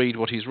 or read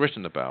what he's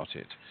written about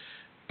it.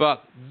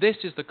 But this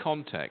is the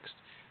context.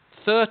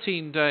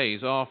 13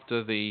 days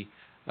after the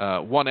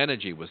one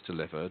energy was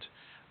delivered,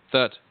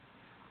 that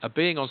a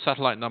being on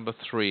satellite number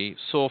 3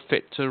 saw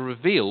fit to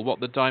reveal what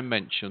the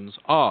dimensions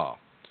are.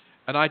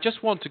 And I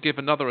just want to give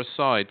another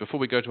aside before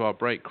we go to our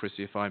break,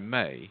 Chrissy, if I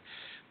may,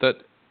 that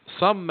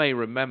some may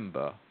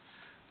remember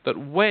that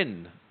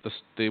when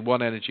the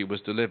one energy was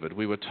delivered,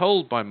 we were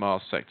told by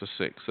Mars Sector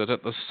 6 that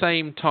at the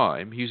same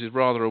time, he uses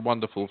rather a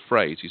wonderful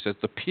phrase, he says,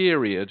 the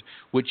period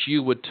which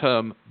you would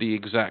term the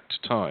exact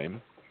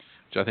time,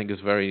 which I think is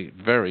very,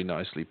 very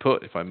nicely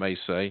put, if I may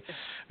say.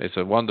 It's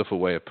a wonderful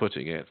way of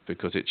putting it,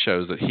 because it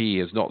shows that he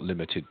is not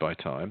limited by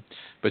time.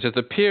 But at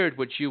the period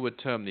which you would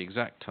term the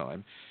exact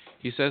time,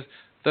 he says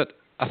that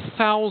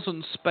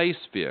 1,000 space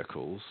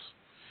vehicles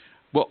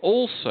were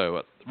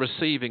also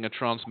receiving a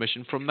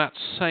transmission from that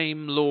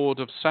same Lord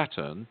of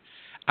Saturn,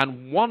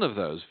 and one of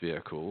those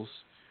vehicles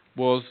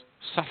was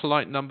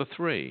satellite number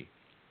 3.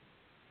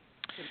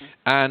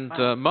 And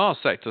Mars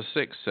Sector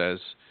 6 says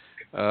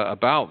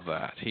about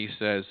that, he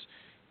says,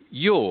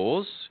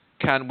 yours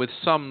can with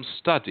some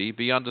study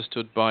be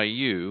understood by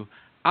you,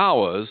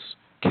 ours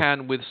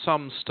can with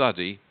some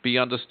study be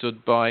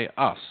understood by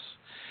us.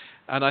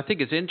 And I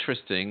think it's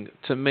interesting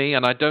to me,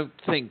 and I don't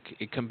think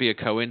it can be a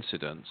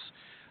coincidence,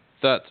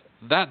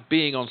 that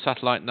being on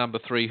satellite number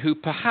 3, who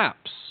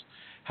perhaps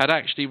had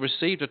actually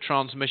received a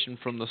transmission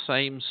from the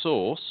same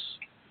source,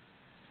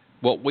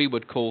 what we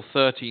would call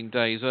 13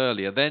 days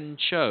earlier, then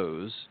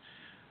chose,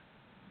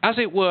 as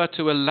it were,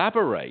 to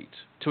elaborate,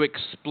 to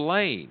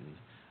explain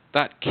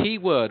that key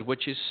word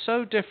which is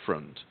so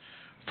different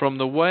from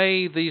the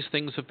way these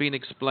things have been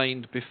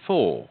explained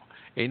before.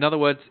 In other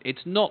words,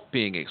 it's not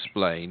being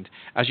explained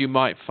as you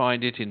might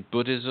find it in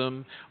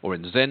Buddhism or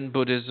in Zen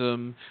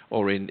Buddhism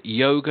or in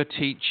yoga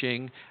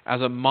teaching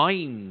as a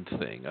mind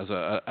thing, as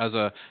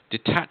a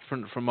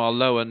detachment from our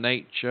lower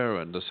nature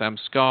and the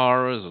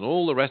samskaras and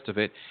all the rest of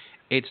it.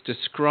 It's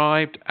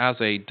described as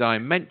a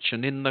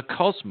dimension in the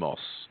cosmos,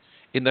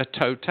 in the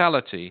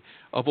totality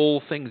of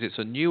all things. It's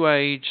a new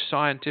age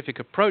scientific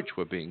approach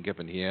we're being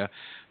given here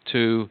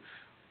to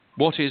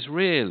what is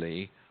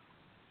really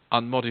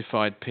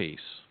unmodified peace.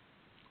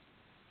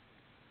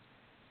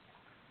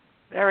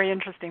 Very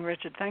interesting,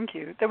 Richard. Thank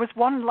you. There was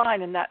one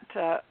line in that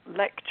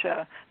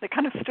lecture that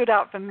kind of stood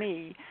out for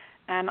me,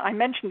 and I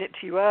mentioned it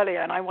to you earlier,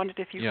 and I wondered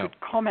if you could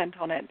comment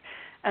on it.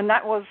 And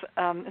that was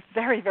it's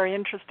very, very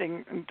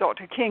interesting.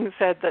 Dr. King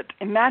said that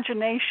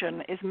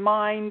imagination is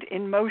mind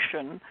in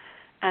motion,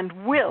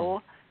 and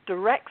will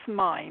directs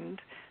mind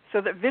so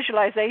that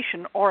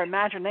visualization or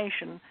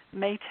imagination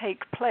may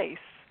take place.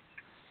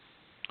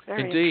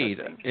 Indeed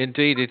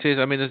it is.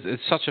 I mean,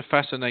 it's such a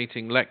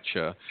fascinating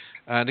lecture.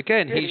 And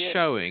again, he's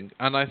showing,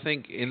 and I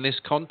think in this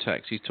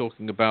context, he's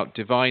talking about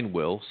divine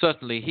will.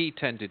 Certainly, he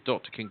tended,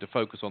 Dr. King, to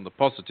focus on the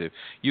positive.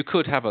 You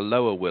could have a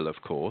lower will,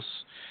 of course,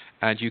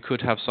 and you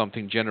could have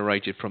something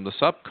generated from the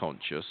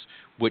subconscious,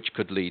 which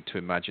could lead to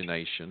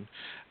imagination.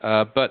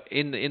 But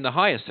in the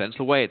higher sense,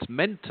 the way it's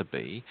meant to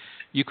be,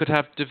 you could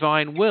have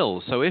divine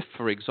will. So if,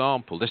 for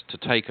example, just to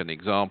take an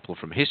example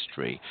from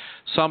history,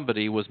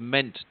 somebody was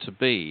meant to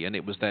be, and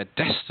it was their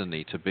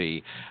destiny to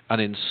be,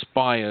 an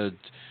inspired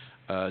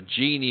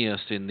genius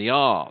in the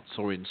arts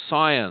or in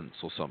science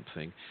or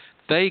something,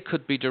 they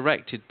could be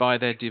directed by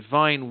their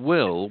divine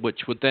will,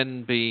 which would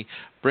then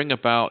bring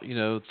about,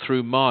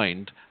 through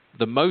mind,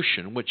 the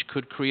motion which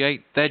could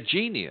create their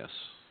genius.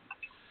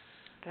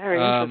 Very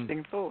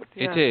interesting thought.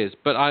 Yeah. It is.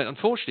 But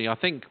unfortunately, I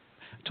think,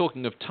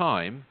 talking of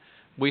time,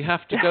 we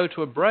have to go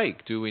to a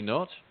break, do we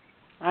not?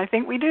 I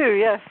think we do,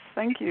 yes.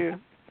 Thank you.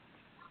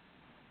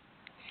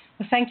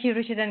 Well, thank you,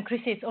 Richard and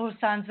Chrissy. It all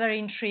sounds very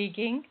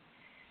intriguing.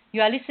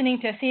 You are listening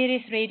to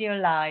Sirius Radio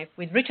Live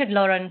with Richard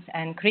Lawrence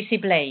and Chrissy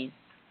Blaze.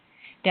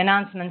 The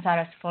announcements are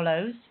as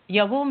follows.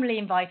 You are warmly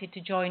invited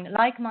to join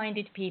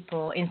like-minded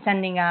people in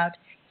sending out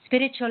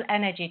spiritual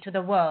energy to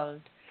the world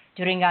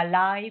during our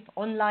live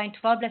online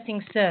 12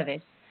 Blessings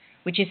service,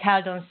 which is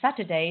held on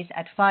Saturdays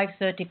at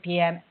 5:30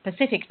 p.m.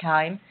 Pacific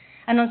Time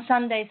and on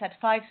Sundays at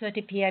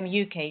 5:30 p.m.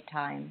 UK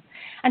time.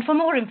 And for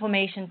more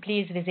information,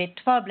 please visit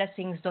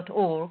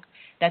 12blessings.org.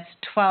 That's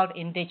 12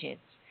 in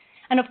digits.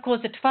 And of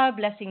course, the 12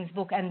 Blessings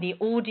book and the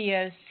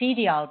audio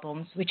CD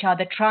albums, which are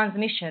the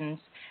transmissions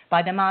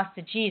by the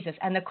Master Jesus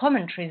and the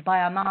commentaries by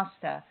our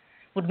Master,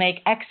 would make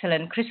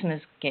excellent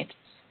Christmas gifts.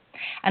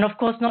 And of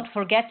course, not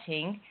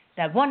forgetting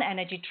the one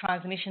energy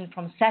transmission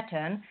from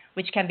Saturn,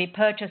 which can be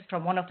purchased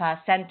from one of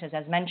our centers,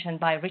 as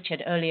mentioned by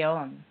Richard earlier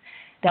on.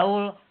 They're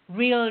all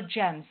real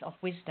gems of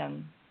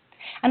wisdom.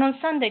 And on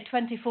Sunday,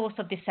 24th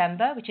of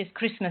December, which is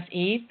Christmas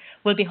Eve,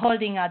 we'll be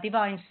holding our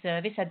divine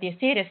service at the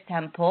Osiris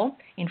Temple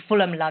in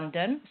Fulham,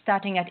 London,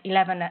 starting at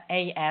 11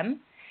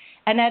 a.m.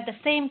 And at the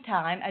same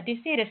time, at the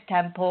Osiris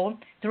Temple,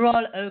 the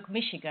Royal Oak,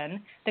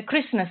 Michigan, the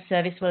Christmas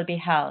service will be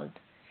held.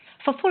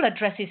 For full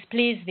addresses,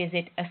 please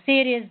visit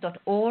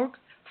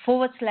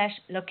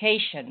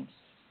osiris.org/locations.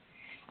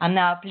 I'm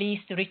now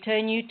pleased to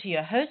return you to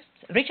your hosts,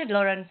 Richard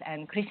Lawrence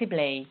and Chrissy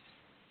Blais.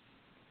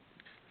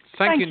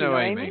 Thank you,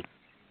 Noemi.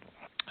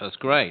 That's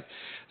great.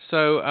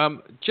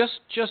 So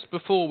just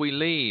before we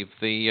leave,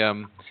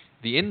 the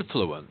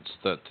influence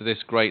that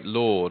this great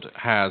Lord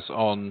has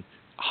on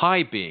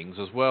high beings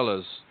as well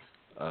as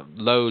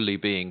lowly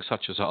beings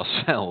such as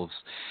ourselves,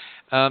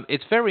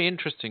 it's very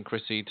interesting,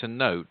 Chrissy, to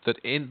note that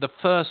in the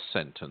first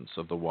sentence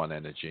of the One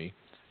Energy,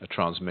 a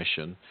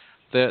transmission,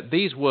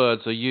 these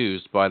words are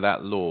used by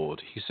that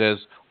Lord. He says,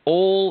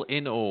 all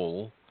in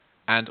all,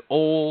 and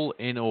all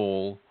in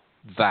all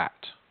that.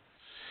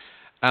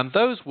 And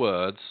those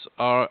words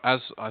are,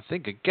 as I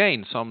think,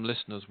 again, some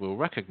listeners will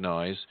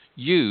recognize,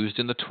 used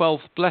in the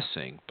 12th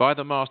blessing by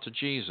the Master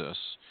Jesus,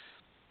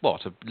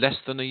 less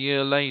than a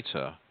year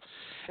later.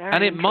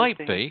 And it might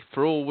be,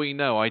 for all we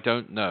know, I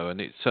don't know, and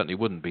it certainly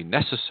wouldn't be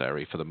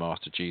necessary for the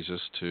Master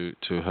Jesus for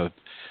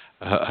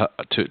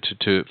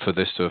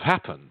this to have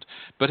happened.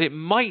 But it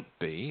might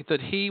be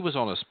that he was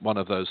on one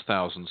of those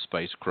 1,000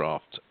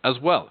 spacecraft as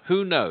well.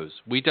 Who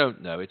knows? We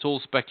don't know. It's all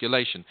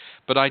speculation.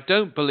 But I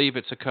don't believe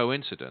it's a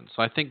coincidence.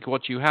 I think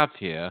what you have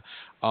here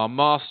are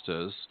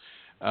masters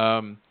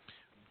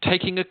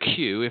taking a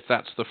cue, if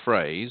that's the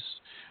phrase,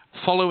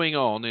 following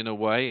on in a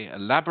way,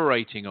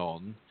 elaborating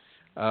on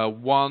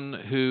one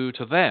who,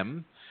 to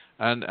them,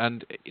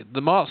 and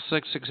the March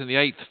 6th and the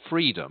 8th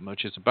freedom,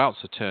 which is about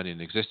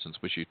Saturnian existence,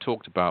 which you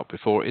talked about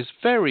before, is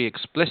very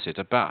explicit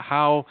about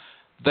how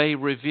they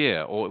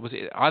revere, or was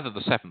it either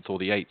the 7th or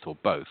the 8th or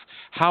both,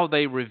 how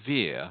they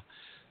revere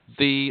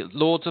the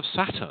lords of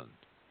Saturn.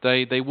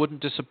 They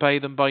wouldn't disobey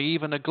them by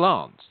even a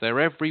glance. Their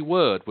every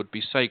word would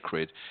be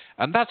sacred.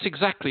 And that's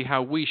exactly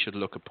how we should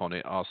look upon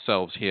it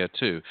ourselves here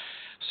too.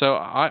 So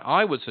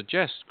I would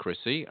suggest,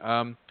 Chrissy,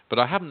 but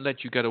I haven't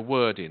let you get a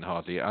word in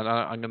hardly, and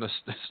I'm going to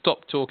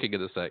stop talking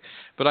in a sec.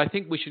 But I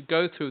think we should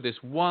go through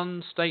this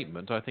one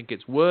statement. I think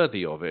it's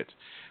worthy of it,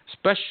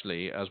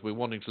 especially as we're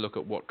wanting to look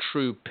at what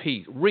true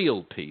peace,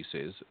 real peace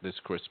is this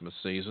Christmas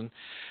season,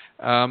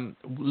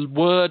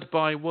 word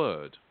by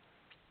word.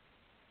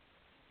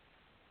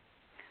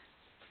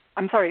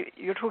 I'm sorry,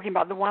 you're talking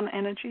about the One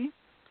Energy?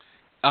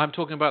 I'm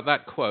talking about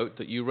that quote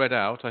that you read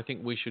out. I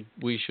think we should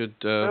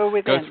go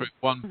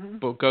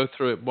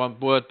through it one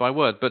word by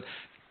word. But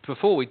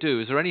before we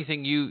do, is there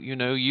anything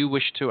you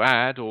wish to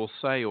add or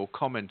say or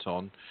comment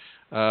on?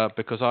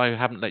 Because I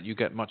haven't let you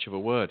get much of a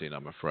word in,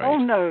 I'm afraid. Oh,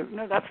 no,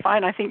 that's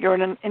fine. I think you're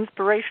in an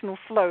inspirational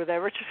flow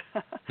there, Richard.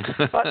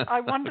 But I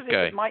wondered if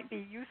it might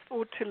be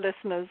useful to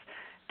listeners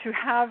to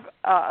have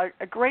a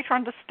greater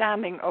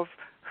understanding of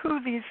who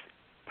these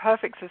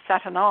perfects of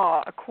Saturn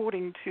are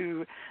according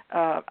to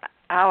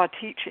our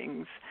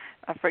teachings.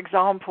 For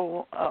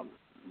example,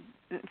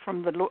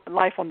 from the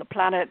life on the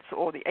planets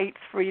or the 8th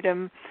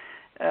freedom,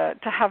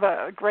 to have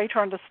a greater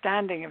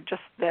understanding of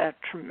just their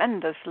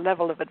tremendous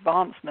level of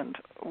advancement.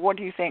 What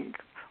do you think?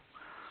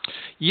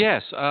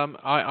 Yes,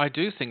 I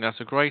do think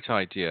that's a great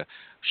idea.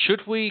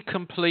 Should we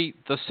complete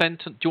the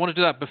sentence? Do you want to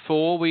do that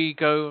before we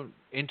go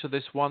into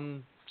this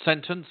one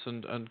sentence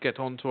and get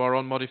on to our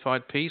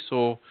unmodified peace,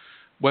 or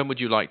when would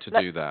you like to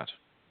do that?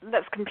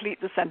 Let's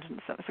complete the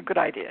sentence. That's a good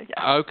idea.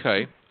 Yeah.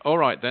 Okay. All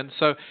right then.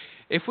 So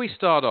if we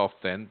start off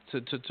then,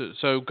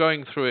 so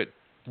going through it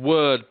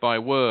word by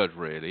word,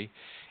 really,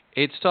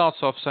 it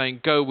starts off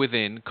saying, go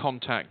within,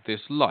 contact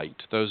this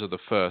light. Those are the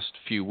first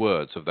few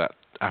words of that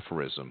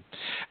aphorism.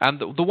 And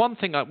the one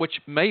thing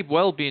which may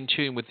well be in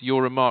tune with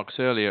your remarks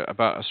earlier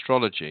about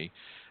astrology,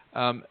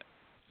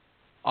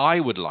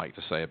 I would like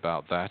to say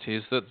about that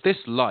is that this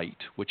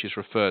light, which is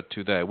referred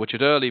to there, which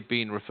had earlier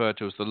been referred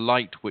to as the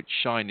light which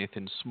shineth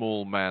in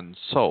small man's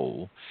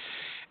soul,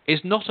 is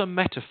not a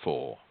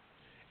metaphor.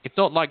 It's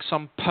not like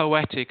some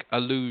poetic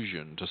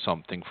allusion to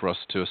something for us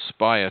to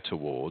aspire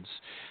towards.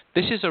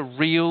 This is a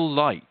real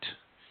light.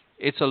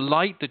 It's a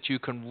light that you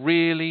can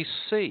really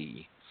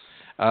see,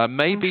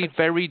 maybe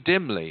very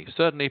dimly.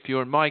 Certainly if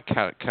you're in my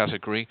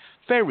category,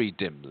 very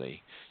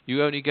dimly.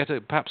 You only get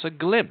perhaps a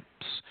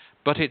glimpse,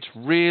 but it's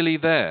really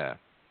there.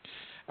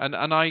 And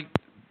I,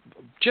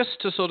 just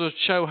to sort of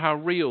show how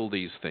real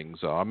these things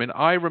are, I mean,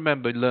 I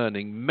remember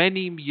learning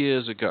many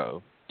years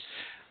ago,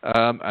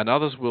 and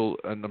others will,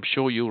 and I'm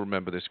sure you'll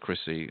remember this,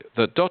 Chrissy,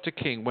 that Dr.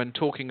 King, when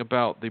talking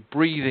about the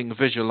breathing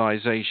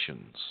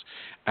visualizations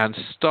and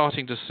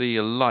starting to see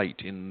a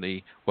light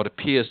in what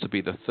appears to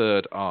be the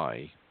third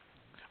eye,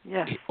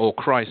 yes, or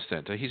Christ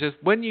Center, he says,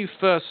 when you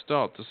first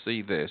start to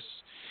see this,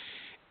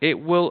 it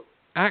will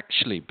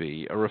actually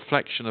be a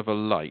reflection of a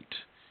light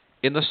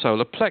in the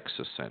solar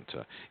plexus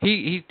center.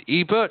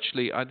 He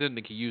virtually, I didn't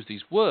think he used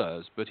these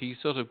words, but he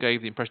sort of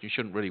gave the impression you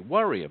shouldn't really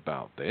worry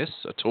about this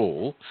at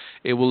all.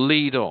 It will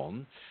lead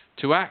on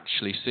to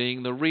actually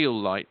seeing the real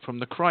light from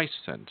the Christ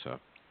center.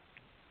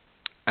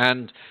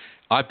 And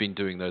I've been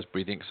doing those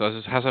breathing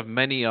exercises, as have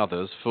many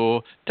others,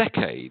 for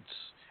decades,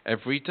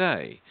 every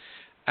day.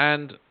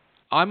 And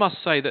I must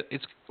say that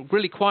it's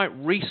really quite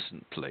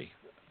recently,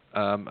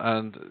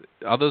 and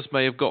others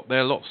may have got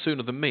there a lot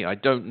sooner than me, I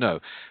don't know,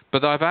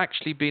 but I've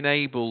actually been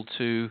able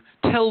to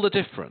tell the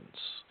difference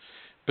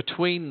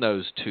between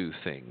those two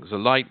things, a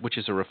light which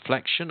is a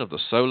reflection of the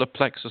solar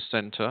plexus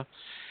center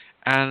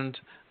and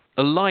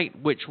a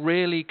light which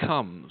really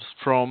comes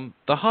from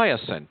the higher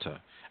center.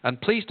 And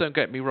please don't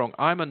get me wrong,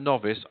 I'm a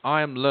novice,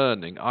 I am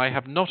learning, I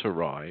have not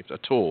arrived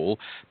at all,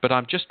 but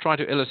I'm just trying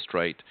to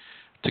illustrate,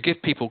 to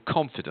give people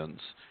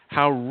confidence,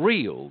 how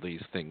real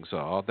these things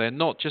are. They're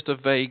not just a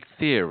vague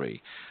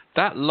theory.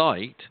 That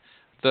light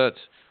that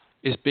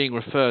is being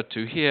referred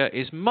to here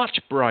is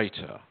much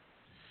brighter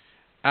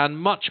and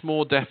much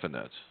more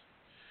definite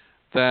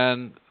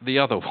than the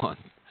other one.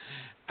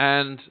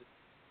 And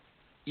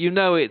you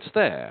know it's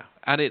there,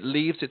 and it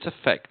leaves its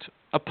effect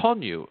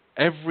upon you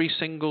every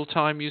single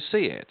time you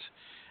see it.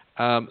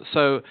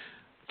 So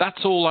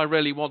that's all I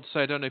really want to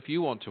say. I don't know if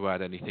you want to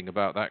add anything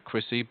about that,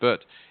 Chrissy,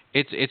 but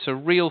it's a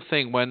real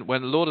thing. When the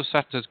Lord of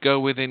Saturn says, go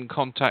within,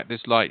 contact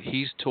this light,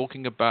 he's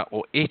talking about,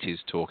 or it is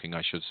talking,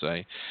 I should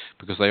say,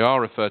 because they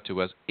are referred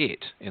to as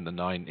it in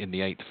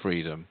the eighth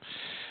freedom.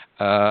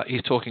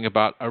 He's talking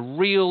about a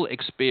real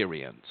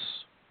experience,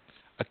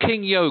 a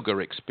King Yoga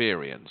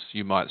experience,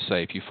 you might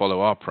say, if you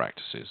follow our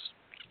practices.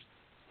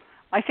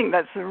 I think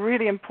that's a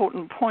really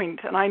important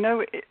point. And I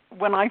know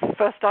when I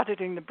first started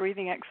doing the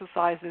breathing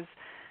exercises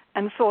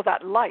and saw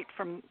that light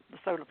from the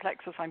solar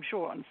plexus, I'm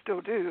sure, and still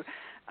do,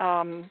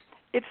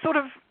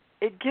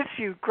 it gives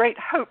you great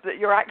hope that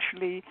you're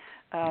actually,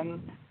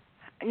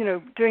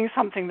 doing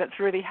something that's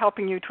really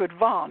helping you to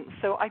advance.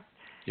 So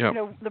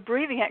the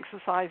breathing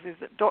exercises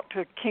that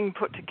Dr. King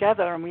put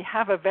together, and we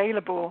have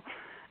available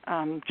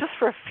just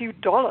for a few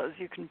dollars,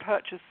 you can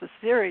purchase the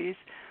series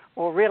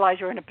or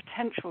Realize You're in a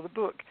Potential, the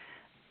book,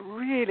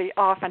 really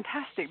are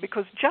fantastic,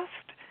 because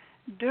just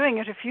doing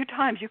it a few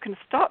times, you can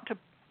start to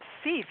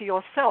see for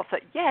yourself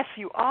that yes,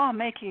 you are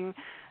making,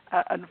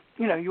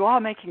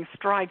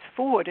 strides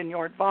forward in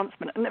your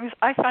advancement. And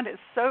I found it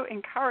so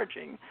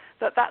encouraging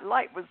that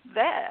light was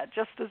there,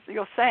 just as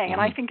you're saying. Mm-hmm.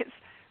 And I think it's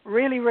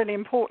really, really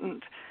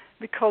important,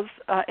 because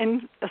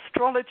in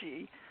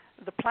astrology,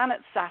 the planet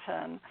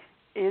Saturn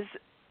is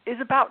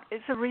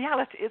a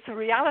reality.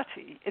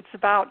 It's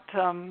about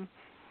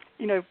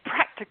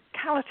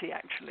practicality,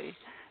 actually.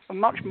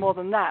 Much more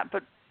than that,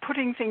 but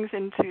putting things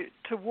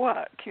into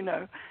work,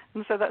 and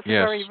so that's a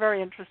very,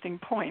 very interesting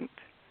point.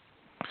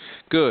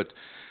 Good.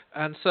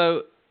 And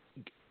so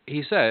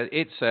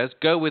it says,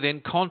 go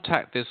within,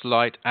 contact this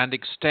light, and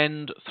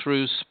extend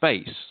through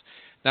space.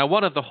 Now,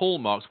 one of the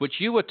hallmarks, which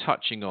you were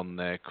touching on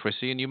there,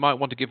 Chrissy, and you might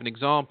want to give an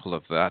example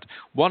of that,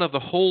 one of the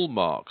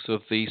hallmarks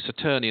of the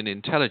Saturnian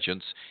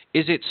intelligence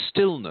is its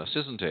stillness,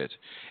 isn't it?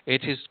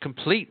 It is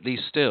completely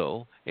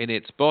still in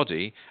its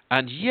body,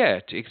 and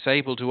yet it's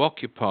able to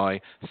occupy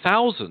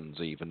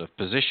thousands even of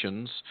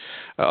positions,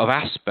 of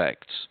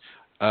aspects,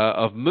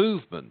 of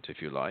movement,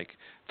 if you like,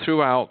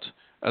 throughout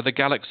the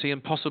galaxy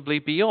and possibly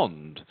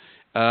beyond.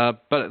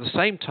 But at the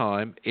same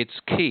time,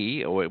 its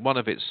key, or one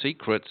of its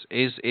secrets,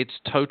 is its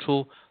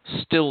total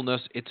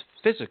stillness. It's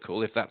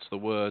physical, if that's the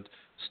word,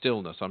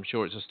 stillness. I'm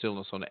sure it's a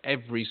stillness on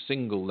every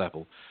single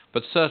level,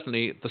 but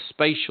certainly the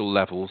spatial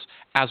levels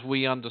as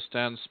we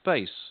understand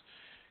space.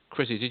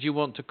 Chrissy, did you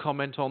want to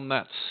comment on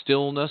that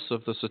stillness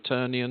of the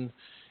Saturnian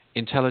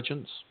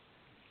intelligence?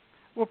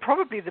 Well,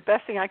 probably the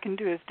best thing I can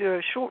do is do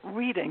a short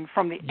reading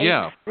from the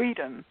Eighth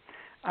Freedom,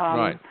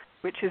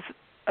 which is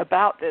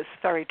about this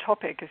very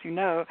topic, as you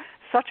know.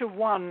 Such a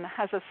one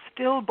has a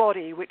still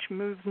body which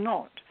moves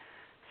not.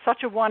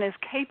 Such a one is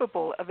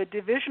capable of a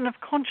division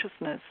of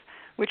consciousness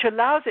which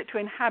allows it to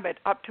inhabit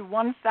up to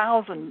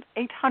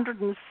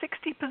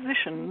 1,860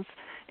 positions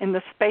in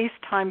the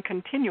space-time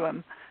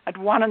continuum at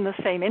one and the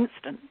same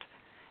instant.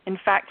 In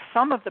fact,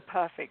 some of the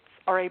perfects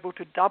are able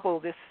to double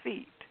this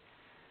feat.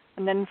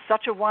 And then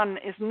such a one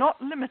is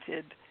not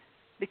limited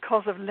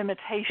because of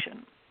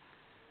limitation.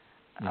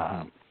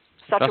 Mm-hmm.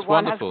 Such That's a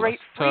one wonderful. has great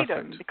That's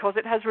freedom perfect. because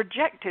it has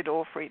rejected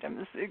all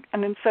freedoms,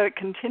 and then so it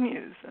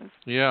continues.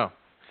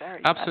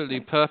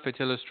 Absolutely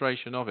perfect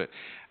illustration of it.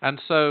 And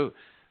so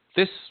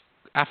this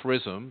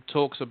aphorism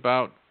talks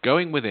about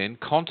going within,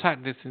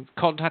 contacting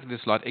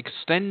this light,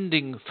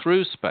 extending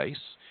through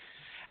space,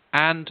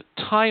 and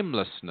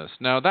timelessness.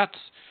 Now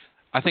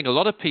I think a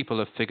lot of people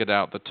have figured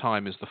out that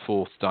time is the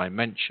fourth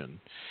dimension.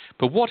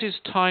 But what is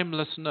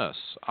timelessness?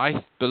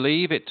 I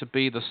believe it to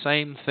be the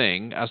same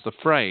thing as the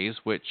phrase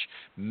which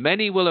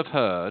many will have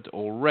heard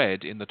or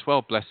read in the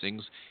 12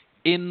 Blessings,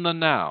 in the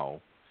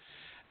now.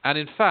 And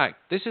in fact,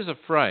 this is a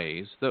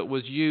phrase that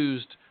was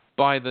used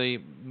by the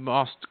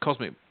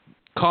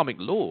Karmic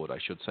Lord,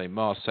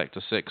 Mars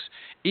Sector 6,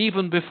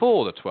 even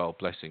before the 12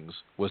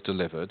 Blessings was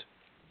delivered,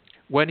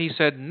 when he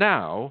said,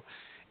 now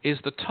is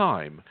the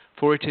time,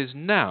 for it is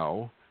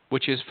now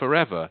which is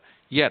forever,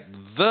 yet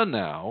the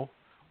now,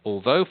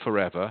 although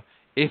forever,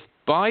 if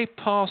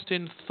bypassed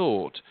in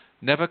thought,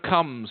 never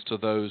comes to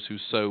those who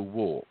so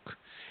walk.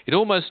 It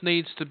almost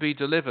needs to be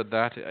delivered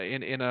that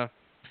in a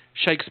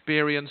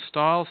Shakespearean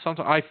style.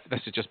 Sometimes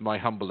this is just my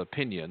humble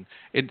opinion,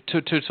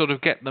 to sort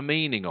of get the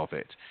meaning of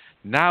it.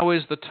 Now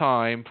is the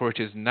time, for it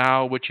is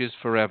now which is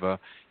forever.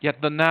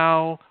 Yet the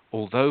now,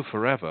 although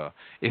forever,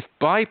 if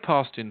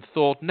bypassed in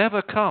thought,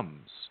 never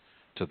comes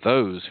to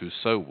those who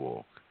so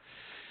walk.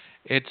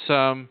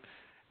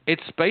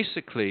 It's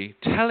basically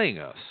telling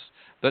us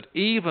that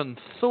even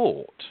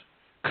thought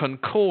can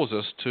cause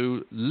us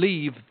to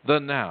leave the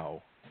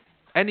now,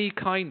 any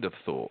kind of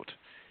thought.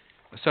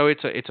 So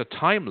it's a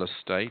timeless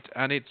state,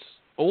 and it's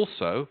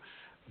also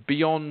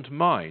beyond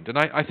mind. And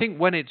I think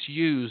when it's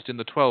used in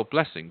the 12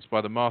 blessings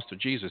by the Master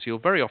Jesus, he'll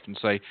very often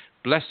say,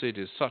 blessed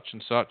is such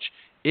and such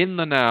in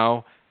the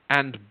now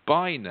and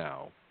by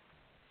now.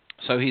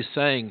 So he's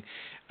saying,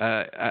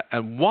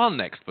 and one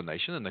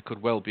explanation, and there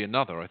could well be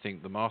another, I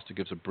think the Master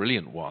gives a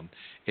brilliant one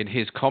in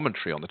his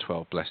commentary on the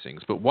 12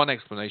 blessings, but one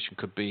explanation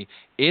could be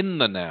in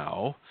the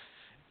now,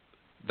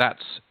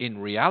 that's in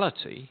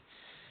reality,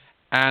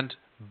 and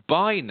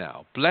by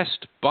now,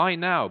 blessed by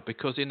now,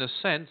 because in a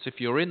sense, if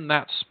you're in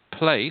that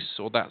place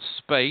or that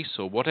space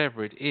or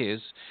whatever it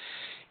is,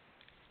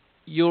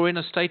 you're in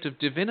a state of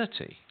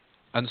divinity,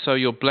 and so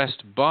you're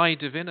blessed by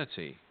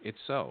divinity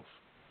itself.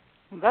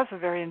 Well, that's a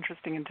very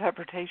interesting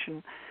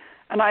interpretation.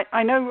 And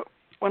I know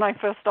when I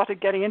first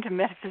started getting into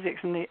metaphysics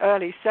in the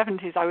early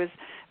 70s, I was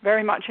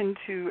very much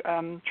into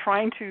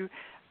trying to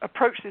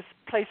approach this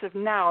place of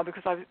now,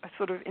 because I was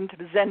sort of into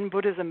Zen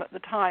Buddhism at the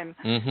time,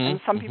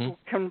 and some people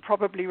can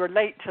probably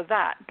relate to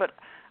that. But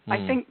I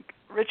think,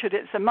 Richard,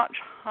 it's a much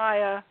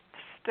higher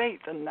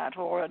state than that,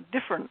 or a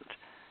different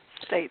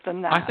state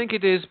than that. I think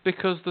it is,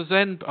 because the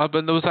Zen,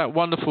 there was that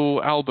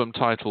wonderful album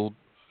title,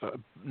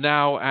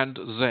 Now and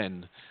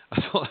Zen.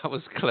 I thought that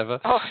was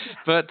clever,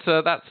 but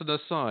that's an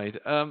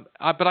aside.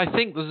 But I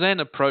think the Zen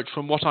approach,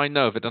 from what I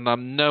know of it, and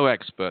I'm no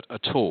expert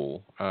at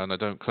all, and I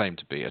don't claim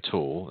to be at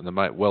all, and there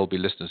might well be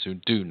listeners who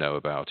do know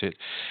about it,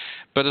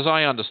 but as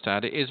I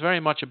understand it, is very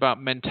much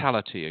about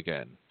mentality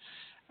again.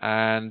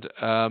 And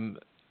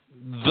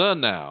the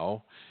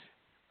now,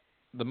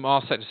 the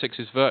Mars Sector 6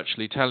 is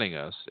virtually telling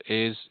us,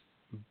 is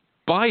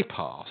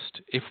bypassed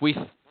if we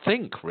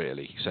think,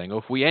 really, saying,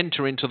 if we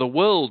enter into the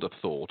world of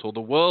thought or the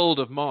world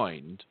of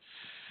mind.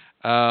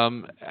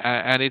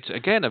 And it's,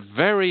 again, a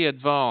very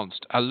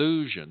advanced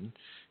allusion.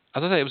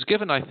 As I say, it was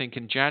given, I think,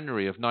 in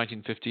January of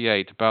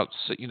 1958, about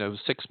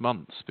 6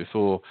 months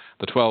before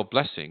the 12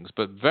 blessings,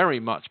 but very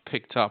much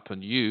picked up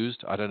and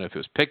used. I don't know if it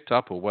was picked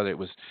up or whether it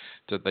was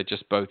that they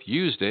just both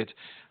used it,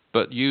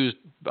 but used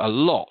a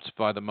lot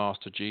by the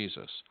Master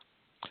Jesus.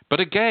 But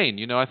again,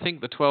 I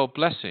think the 12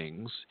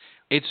 blessings,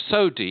 it's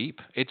so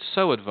deep, it's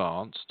so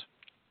advanced.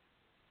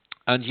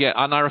 And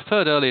I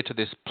referred earlier to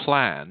this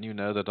plan,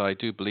 that I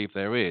do believe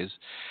there is,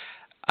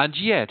 and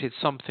yet it's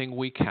something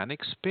we can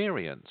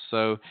experience.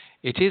 So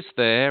it is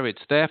there,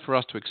 it's there for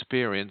us to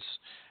experience,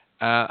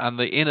 and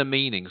the inner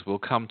meanings will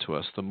come to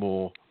us the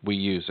more we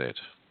use it.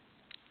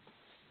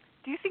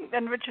 Do you think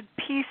then, Richard,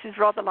 peace is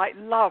rather like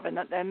love, in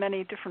that there are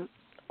many different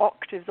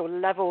octaves or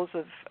levels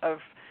of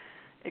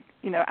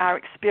our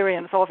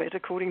experience of it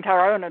according to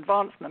our own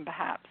advancement,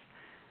 perhaps?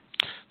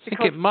 I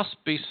think it must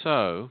be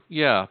so,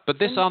 yeah. But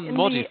this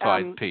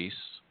unmodified peace...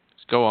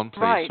 Go on,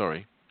 please, right.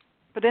 Sorry.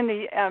 But in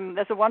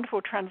there's a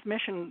wonderful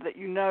transmission that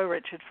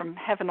Richard, from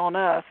Heaven on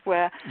Earth,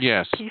 where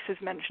peace is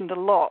mentioned a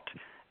lot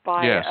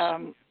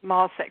by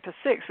Mars Sector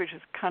 6, which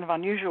is kind of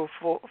unusual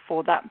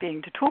for that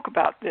being to talk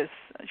about this.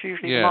 It's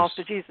usually the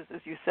Master Jesus,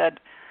 as you said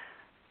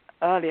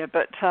earlier.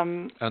 But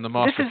and the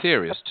Master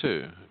Theorist,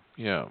 too,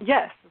 yeah.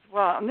 Yes, as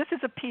well. And this is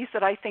a peace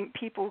that I think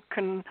people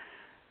can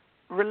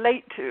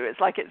relate to. It's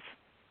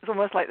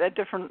almost like there are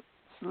different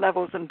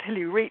levels until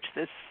you reach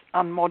this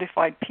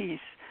unmodified peace.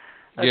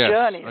 A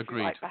journey, if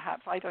you like,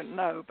 perhaps. I don't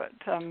know, but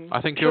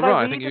I think you're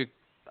right. I think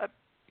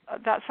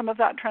that some of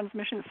that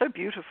transmission is so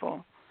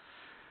beautiful.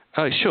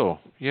 Sure.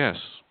 Yes.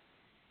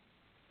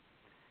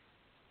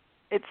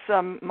 It's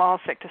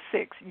Mars Sector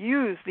 6.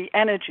 Use the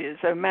energies,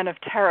 O men of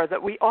terror,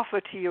 that we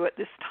offer to you at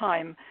this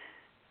time,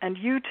 and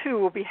you too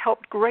will be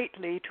helped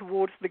greatly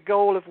towards the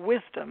goal of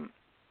wisdom.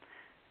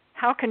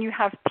 How can you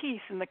have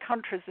peace in the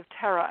countries of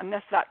terror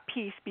unless that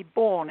peace be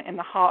born in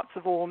the hearts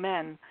of all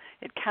men?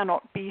 It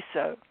cannot be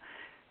so.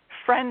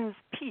 Friends,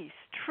 peace,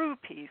 true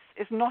peace,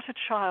 is not a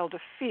child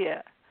of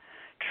fear.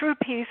 True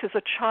peace is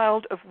a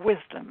child of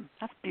wisdom.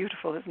 That's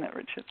beautiful, isn't it,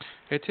 Richard?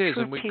 It is,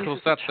 and of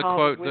course that's the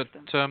quote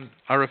that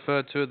I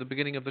referred to at the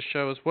beginning of the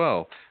show as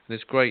well. And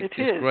it's great.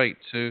 It's great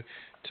to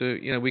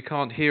we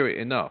can't hear it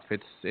enough.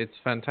 It's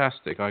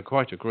fantastic. I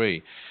quite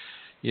agree.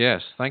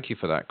 Yes, thank you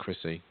for that,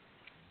 Chrissy.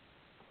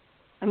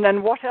 And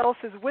then what else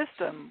is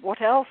wisdom?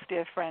 What else,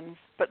 dear friends,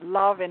 but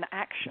love in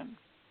action?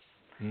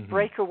 Mm-hmm.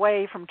 Break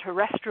away from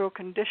terrestrial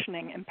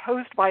conditioning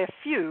imposed by a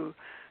few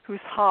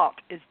whose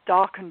heart is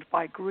darkened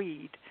by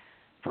greed.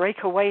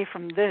 Break away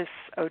from this,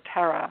 O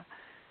terror.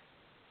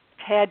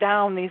 Tear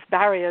down these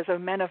barriers, O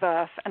men of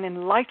earth, and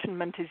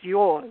enlightenment is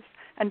yours,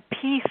 and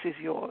peace is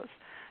yours,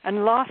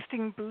 and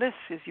lasting bliss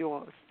is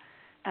yours,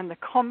 and the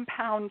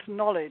compound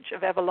knowledge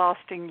of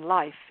everlasting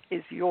life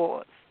is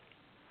yours.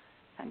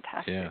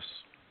 Fantastic. Yes.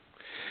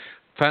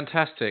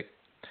 Fantastic.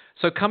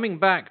 So coming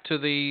back to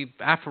the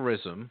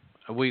aphorism,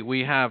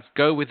 we have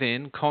go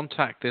within,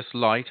 contact this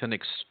light, and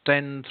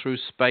extend through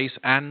space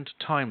and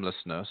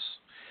timelessness.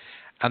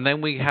 And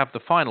then we have the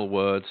final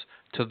words,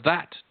 to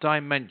that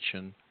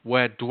dimension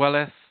where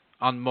dwelleth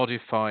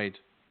unmodified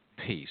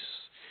peace.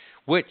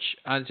 Which,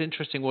 and it's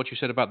interesting what you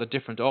said about the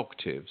different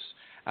octaves,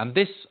 and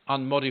this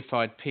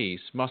unmodified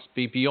peace must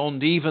be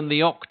beyond even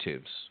the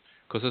octaves,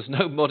 because there's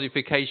no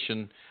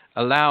modification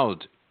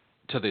allowed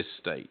to this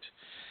state.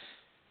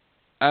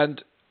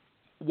 And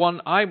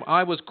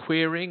I was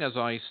querying as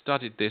I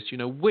studied this,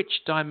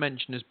 which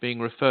dimension is being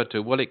referred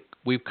to? Well,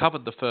 we've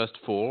covered the first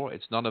four.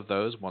 It's none of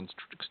those. One's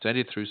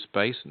extended through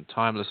space and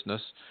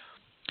timelessness.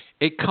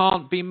 It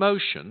can't be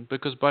motion,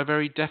 because by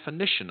very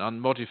definition, an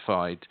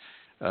unmodified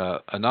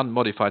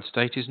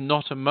state is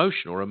not a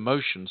motion, or a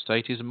motion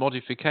state is a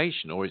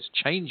modification, or it's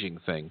changing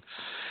thing.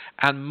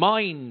 And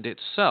mind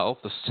itself,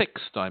 the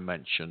sixth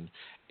dimension,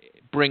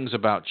 brings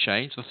about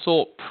change. The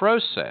thought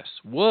process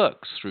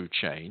works through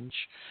change.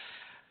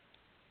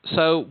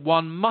 So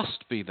one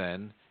must be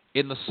then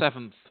in the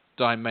seventh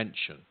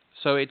dimension.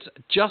 So it's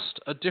just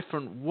a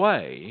different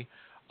way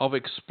of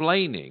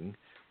explaining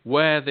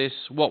where this,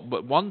 what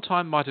at one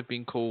time might have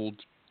been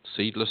called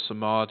seedless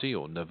samadhi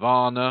or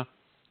nirvana,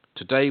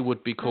 today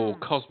would be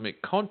called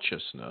cosmic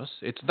consciousness.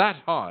 It's that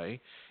high.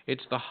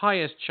 It's the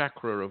highest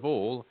chakra of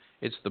all.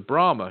 It's the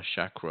Brahma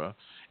chakra,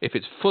 if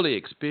it's fully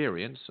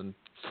experienced and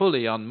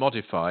fully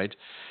unmodified.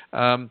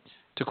 To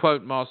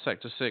quote Mars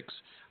Sector 6,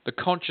 the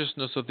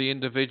consciousness of the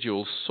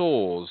individual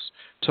soars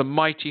to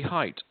mighty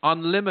height,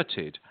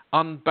 unlimited,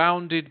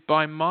 unbounded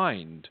by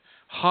mind.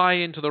 High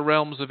into the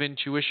realms of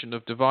intuition,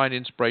 of divine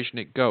inspiration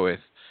it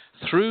goeth,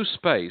 through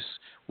space,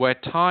 where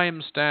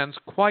time stands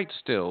quite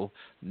still,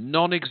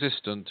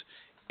 non-existent,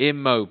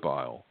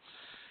 immobile.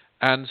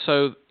 And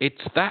so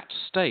it's that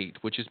state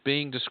which is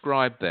being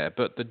described there,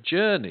 but the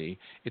journey,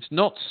 it's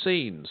not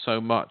seen so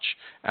much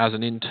as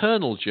an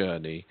internal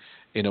journey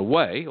in a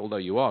way, although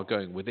you are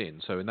going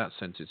within, so in that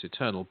sense it's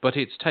eternal, but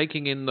it's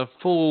taking in the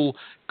full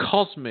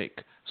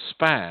cosmic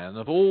span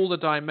of all the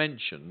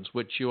dimensions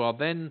which you are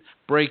then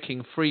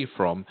breaking free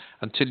from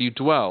until you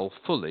dwell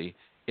fully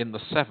in the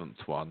seventh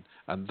one,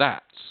 and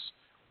that's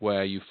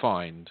where you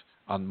find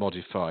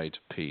unmodified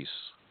peace.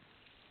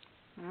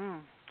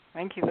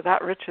 Thank you for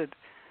that, Richard.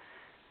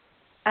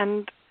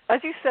 And as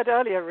you said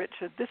earlier,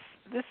 Richard,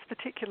 this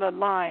particular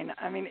line,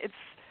 I mean,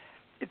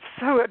 it's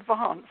so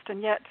advanced,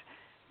 and yet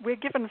we're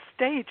given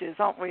stages,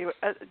 aren't we?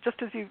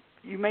 Just as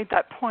you made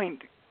that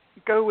point,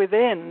 go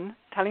within,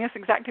 telling us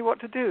exactly what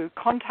to do,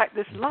 contact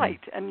this light,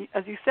 and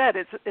as you said,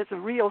 it's a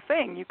real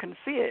thing. You can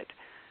see it,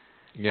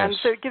 yes. And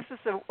so it gives us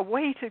a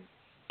way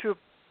to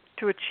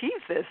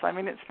achieve this. I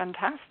mean, it's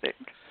fantastic.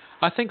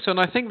 I think so, and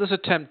I think there's a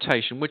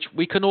temptation which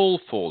we can all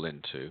fall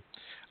into,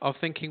 of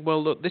thinking,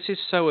 well, look, this is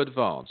so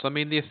advanced. I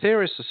mean, the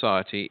Aetherius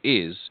Society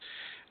is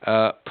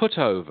put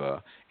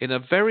over in a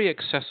very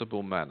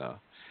accessible manner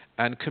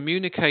and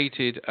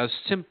communicated as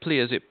simply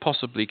as it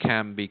possibly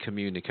can be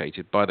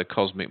communicated by the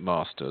Cosmic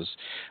Masters.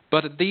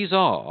 But these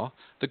are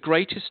the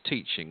greatest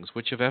teachings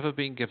which have ever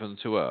been given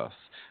to Earth.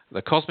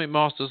 The Cosmic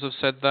Masters have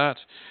said that.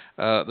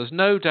 There's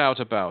no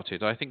doubt about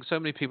it. I think so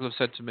many people have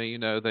said to me,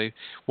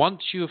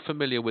 once you're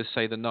familiar with,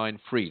 say, the 9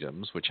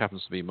 freedoms, which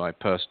happens to be my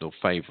personal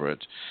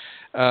favorite,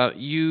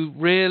 you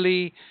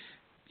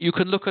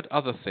can look at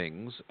other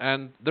things,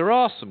 and there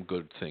are some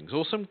good things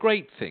or some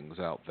great things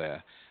out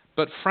there.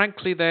 But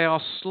frankly, they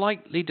are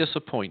slightly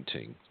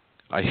disappointing.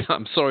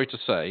 I'm sorry to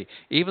say,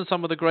 even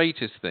some of the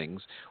greatest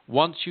things,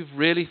 once you've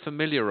really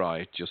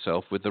familiarized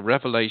yourself with the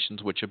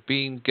revelations which are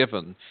being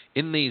given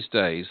in these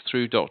days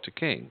through Dr.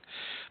 King.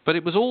 But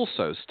it was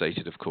also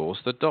stated, of course,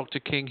 that Dr.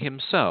 King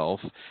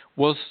himself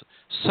was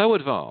so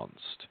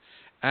advanced,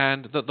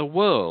 and that the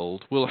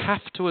world will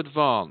have to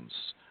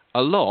advance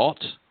a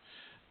lot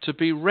to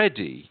be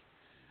ready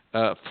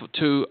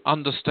to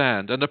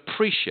understand and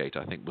appreciate,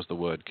 I think was the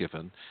word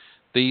given,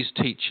 these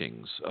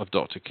teachings of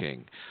Dr.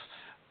 King.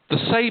 The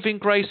saving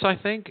grace, I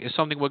think, is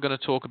something we're going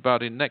to talk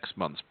about in next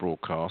month's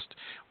broadcast,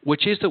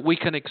 which is that we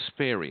can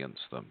experience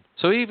them.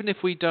 So even if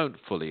we don't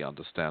fully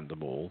understand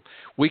them all,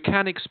 we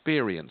can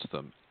experience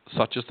them,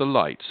 such as the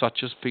light, such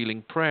as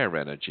feeling prayer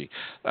energy,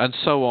 and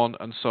so on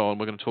and so on.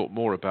 We're going to talk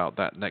more about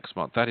that next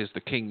month. That is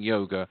the King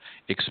Yoga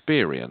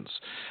experience.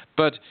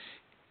 But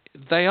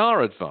they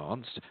are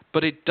advanced,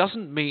 but it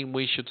doesn't mean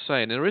we should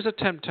say, and there is a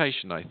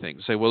temptation, I think,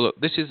 to say, well,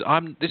 look, this is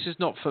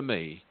not for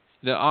me.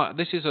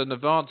 This is an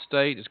advanced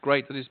state, it's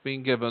great that it's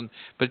being given,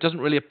 but it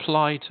doesn't really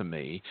apply to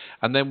me,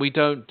 and then we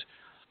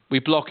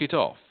block it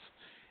off.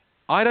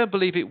 I don't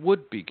believe it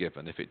would be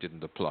given if it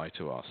didn't apply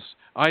to us.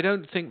 I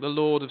don't think the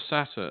Lord of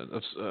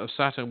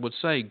Saturn would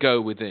say, go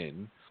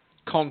within,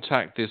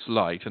 contact this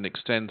light and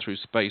extend through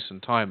space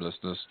and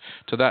timelessness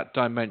to that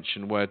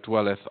dimension where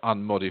dwelleth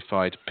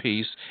unmodified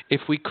peace,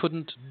 if we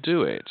couldn't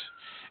do it.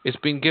 It's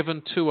been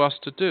given to us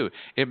to do.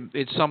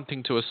 It's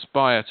something to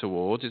aspire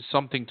towards. It's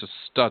something to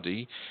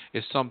study.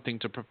 It's something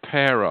to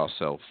prepare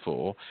ourselves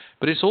for.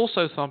 But it's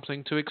also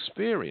something to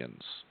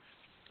experience.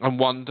 And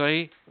one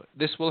day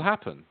this will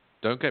happen.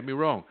 Don't get me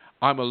wrong.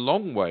 I'm a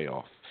long way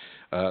off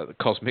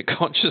cosmic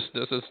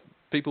consciousness, as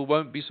people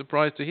won't be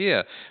surprised to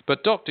hear.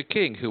 But Dr.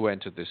 King, who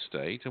entered this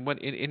state, and when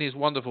in his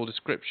wonderful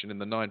description in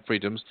the Nine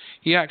Freedoms,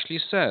 he actually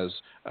says,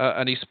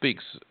 and he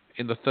speaks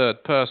in the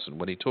third person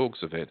when he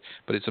talks of it,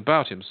 but it's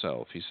about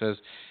himself. He says,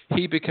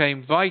 he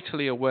became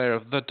vitally aware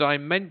of the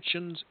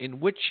dimensions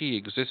in which he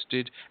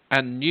existed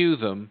and knew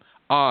them,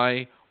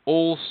 I,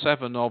 all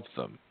 7 of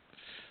them.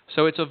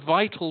 So it's a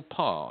vital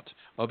part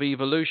of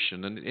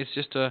evolution, and it's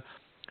just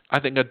I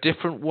think a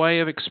different way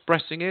of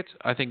expressing it.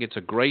 I think it's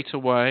a greater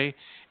way.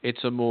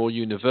 It's a more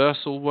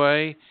universal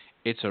way.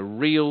 It's a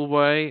real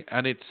way,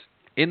 and it's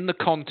in the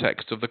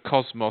context of the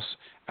cosmos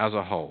as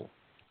a whole.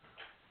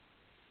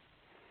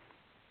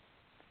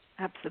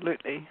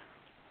 Absolutely.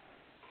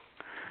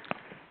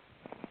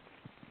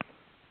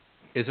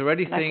 Is there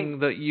anything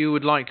that you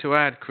would like to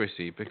add,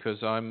 Chrissy?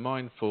 Because I'm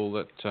mindful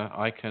that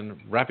I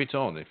can rabbit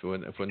on if we're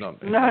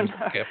not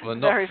careful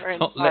and very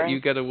not let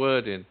you get a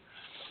word in.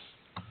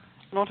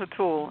 Not at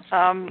all.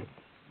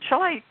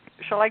 Shall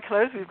I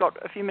close? We've got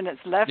a few minutes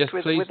left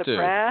with a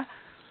prayer.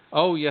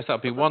 Oh, yes,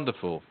 that'd be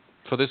wonderful.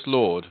 For this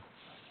Lord.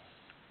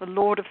 The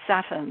Lord of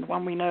Saturn, the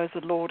one we know as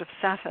the Lord of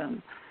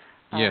Saturn,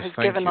 has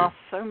given us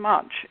so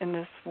much in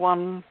this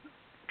one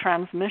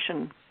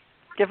transmission.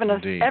 Given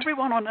us,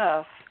 everyone on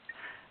Earth,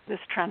 this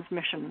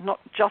transmission, not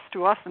just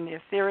to us in the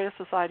Ethereal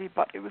Society,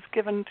 but it was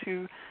given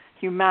to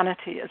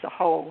humanity as a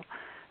whole.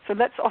 So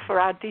let's offer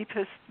our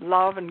deepest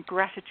love and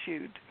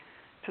gratitude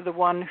to the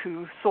one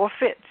who saw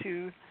fit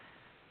to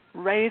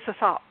raise us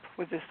up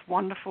with this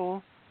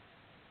wonderful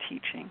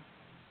teaching.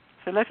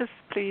 So let us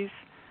please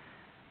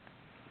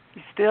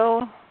be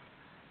still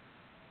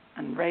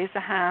and raise the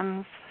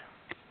hands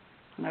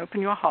and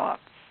open your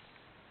hearts.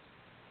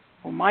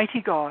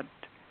 Almighty God,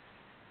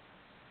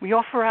 we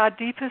offer our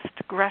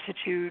deepest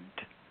gratitude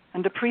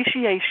and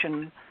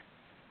appreciation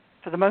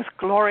for the most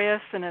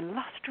glorious and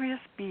illustrious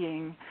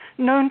being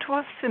known to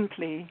us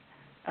simply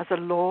as the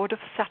Lord of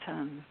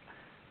Saturn,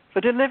 for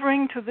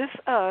delivering to this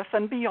earth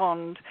and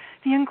beyond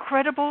the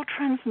incredible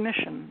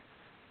transmission,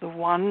 the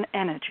one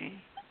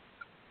energy.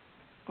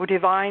 O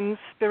divine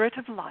spirit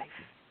of life,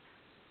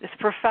 this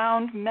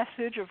profound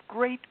message of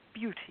great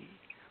beauty,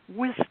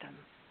 wisdom,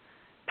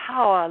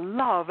 power,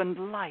 love,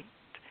 and light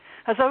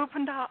has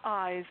opened our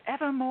eyes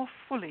ever more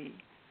fully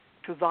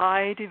to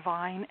thy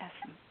divine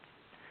essence,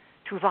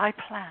 to thy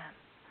plan,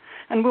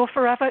 and will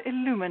forever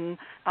illumine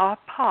our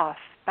path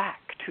back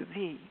to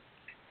thee.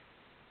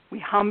 We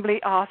humbly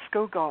ask,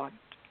 O God,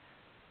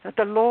 that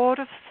the Lord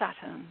of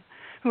Saturn,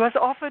 who has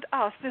offered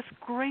us this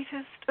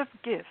greatest of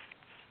gifts,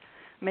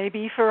 may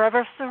be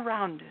forever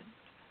surrounded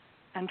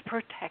and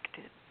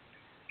protected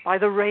by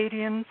the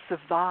radiance of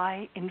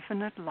thy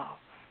infinite love.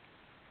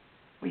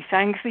 We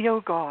thank thee,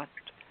 O God,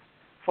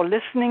 for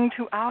listening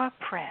to our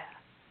prayer.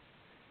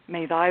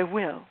 May thy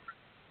will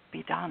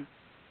be done.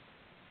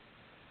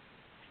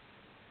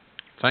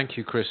 Thank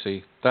you,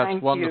 Chrissy.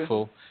 That's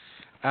wonderful.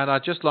 And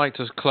I'd just like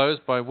to close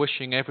by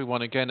wishing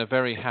everyone again a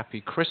very happy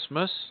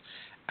Christmas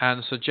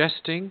and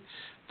suggesting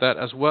that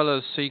as well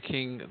as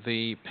seeking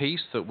the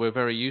peace that we're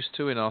very used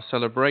to in our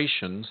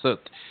celebrations,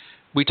 that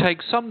we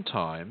take some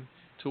time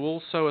to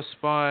also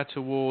aspire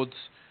towards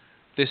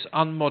this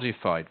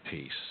unmodified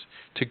peace,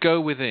 to go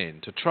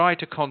within, to try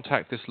to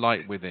contact this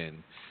light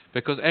within,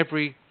 because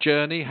every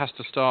journey has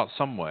to start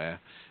somewhere,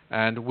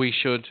 and we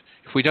should,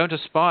 if we don't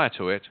aspire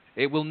to it,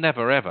 it will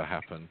never ever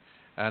happen.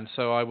 And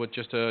so I would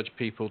just urge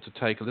people to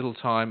take a little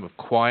time of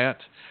quiet,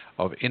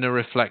 of inner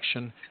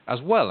reflection, as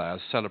well as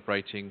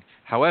celebrating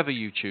however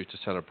you choose to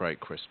celebrate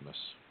Christmas.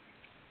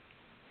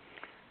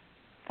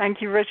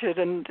 Thank you, Richard,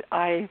 and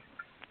I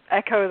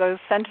echo those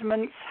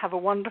sentiments. Have a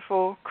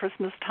wonderful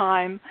Christmas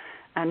time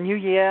and New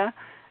Year,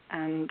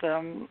 and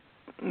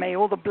may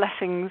all the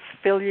blessings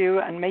fill you,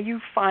 and may you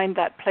find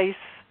that place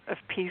of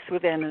peace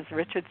within, as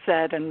Richard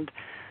said, and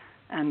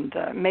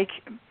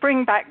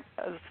bring back,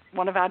 as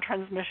one of our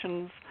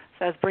transmissions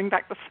says, bring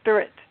back the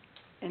Spirit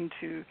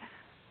into,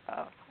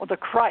 or the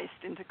Christ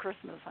into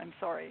Christmas,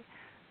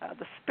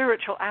 the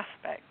spiritual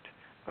aspect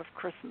of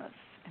Christmas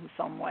in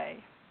some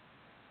way.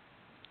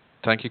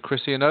 Thank you,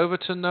 Chrissy, and over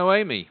to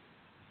Noemi.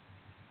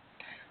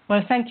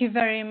 Well, thank you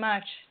very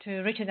much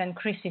to Richard and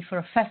Chrissy for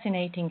a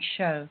fascinating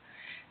show,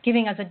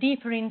 giving us a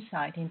deeper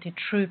insight into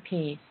true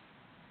peace.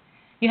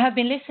 You have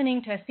been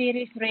listening to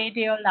Sirius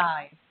Radio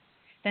Live.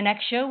 The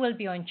next show will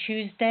be on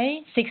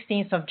Tuesday,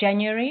 16th of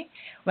January,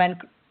 when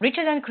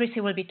Richard and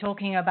Chrissy will be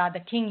talking about the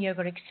King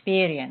Yoga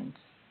experience.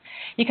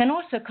 You can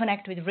also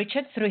connect with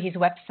Richard through his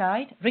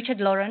website,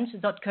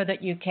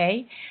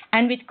 richardlawrence.co.uk,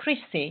 and with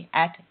Chrissy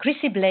at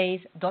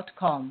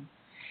chrissyblaze.com.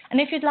 And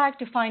if you'd like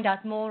to find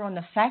out more on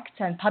the facts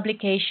and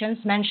publications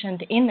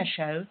mentioned in the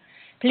show,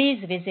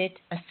 please visit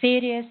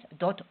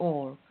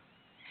asirius.org.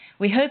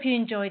 We hope you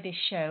enjoyed this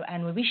show,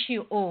 and we wish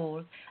you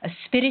all a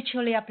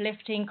spiritually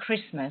uplifting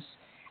Christmas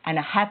and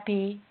a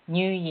happy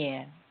New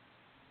Year.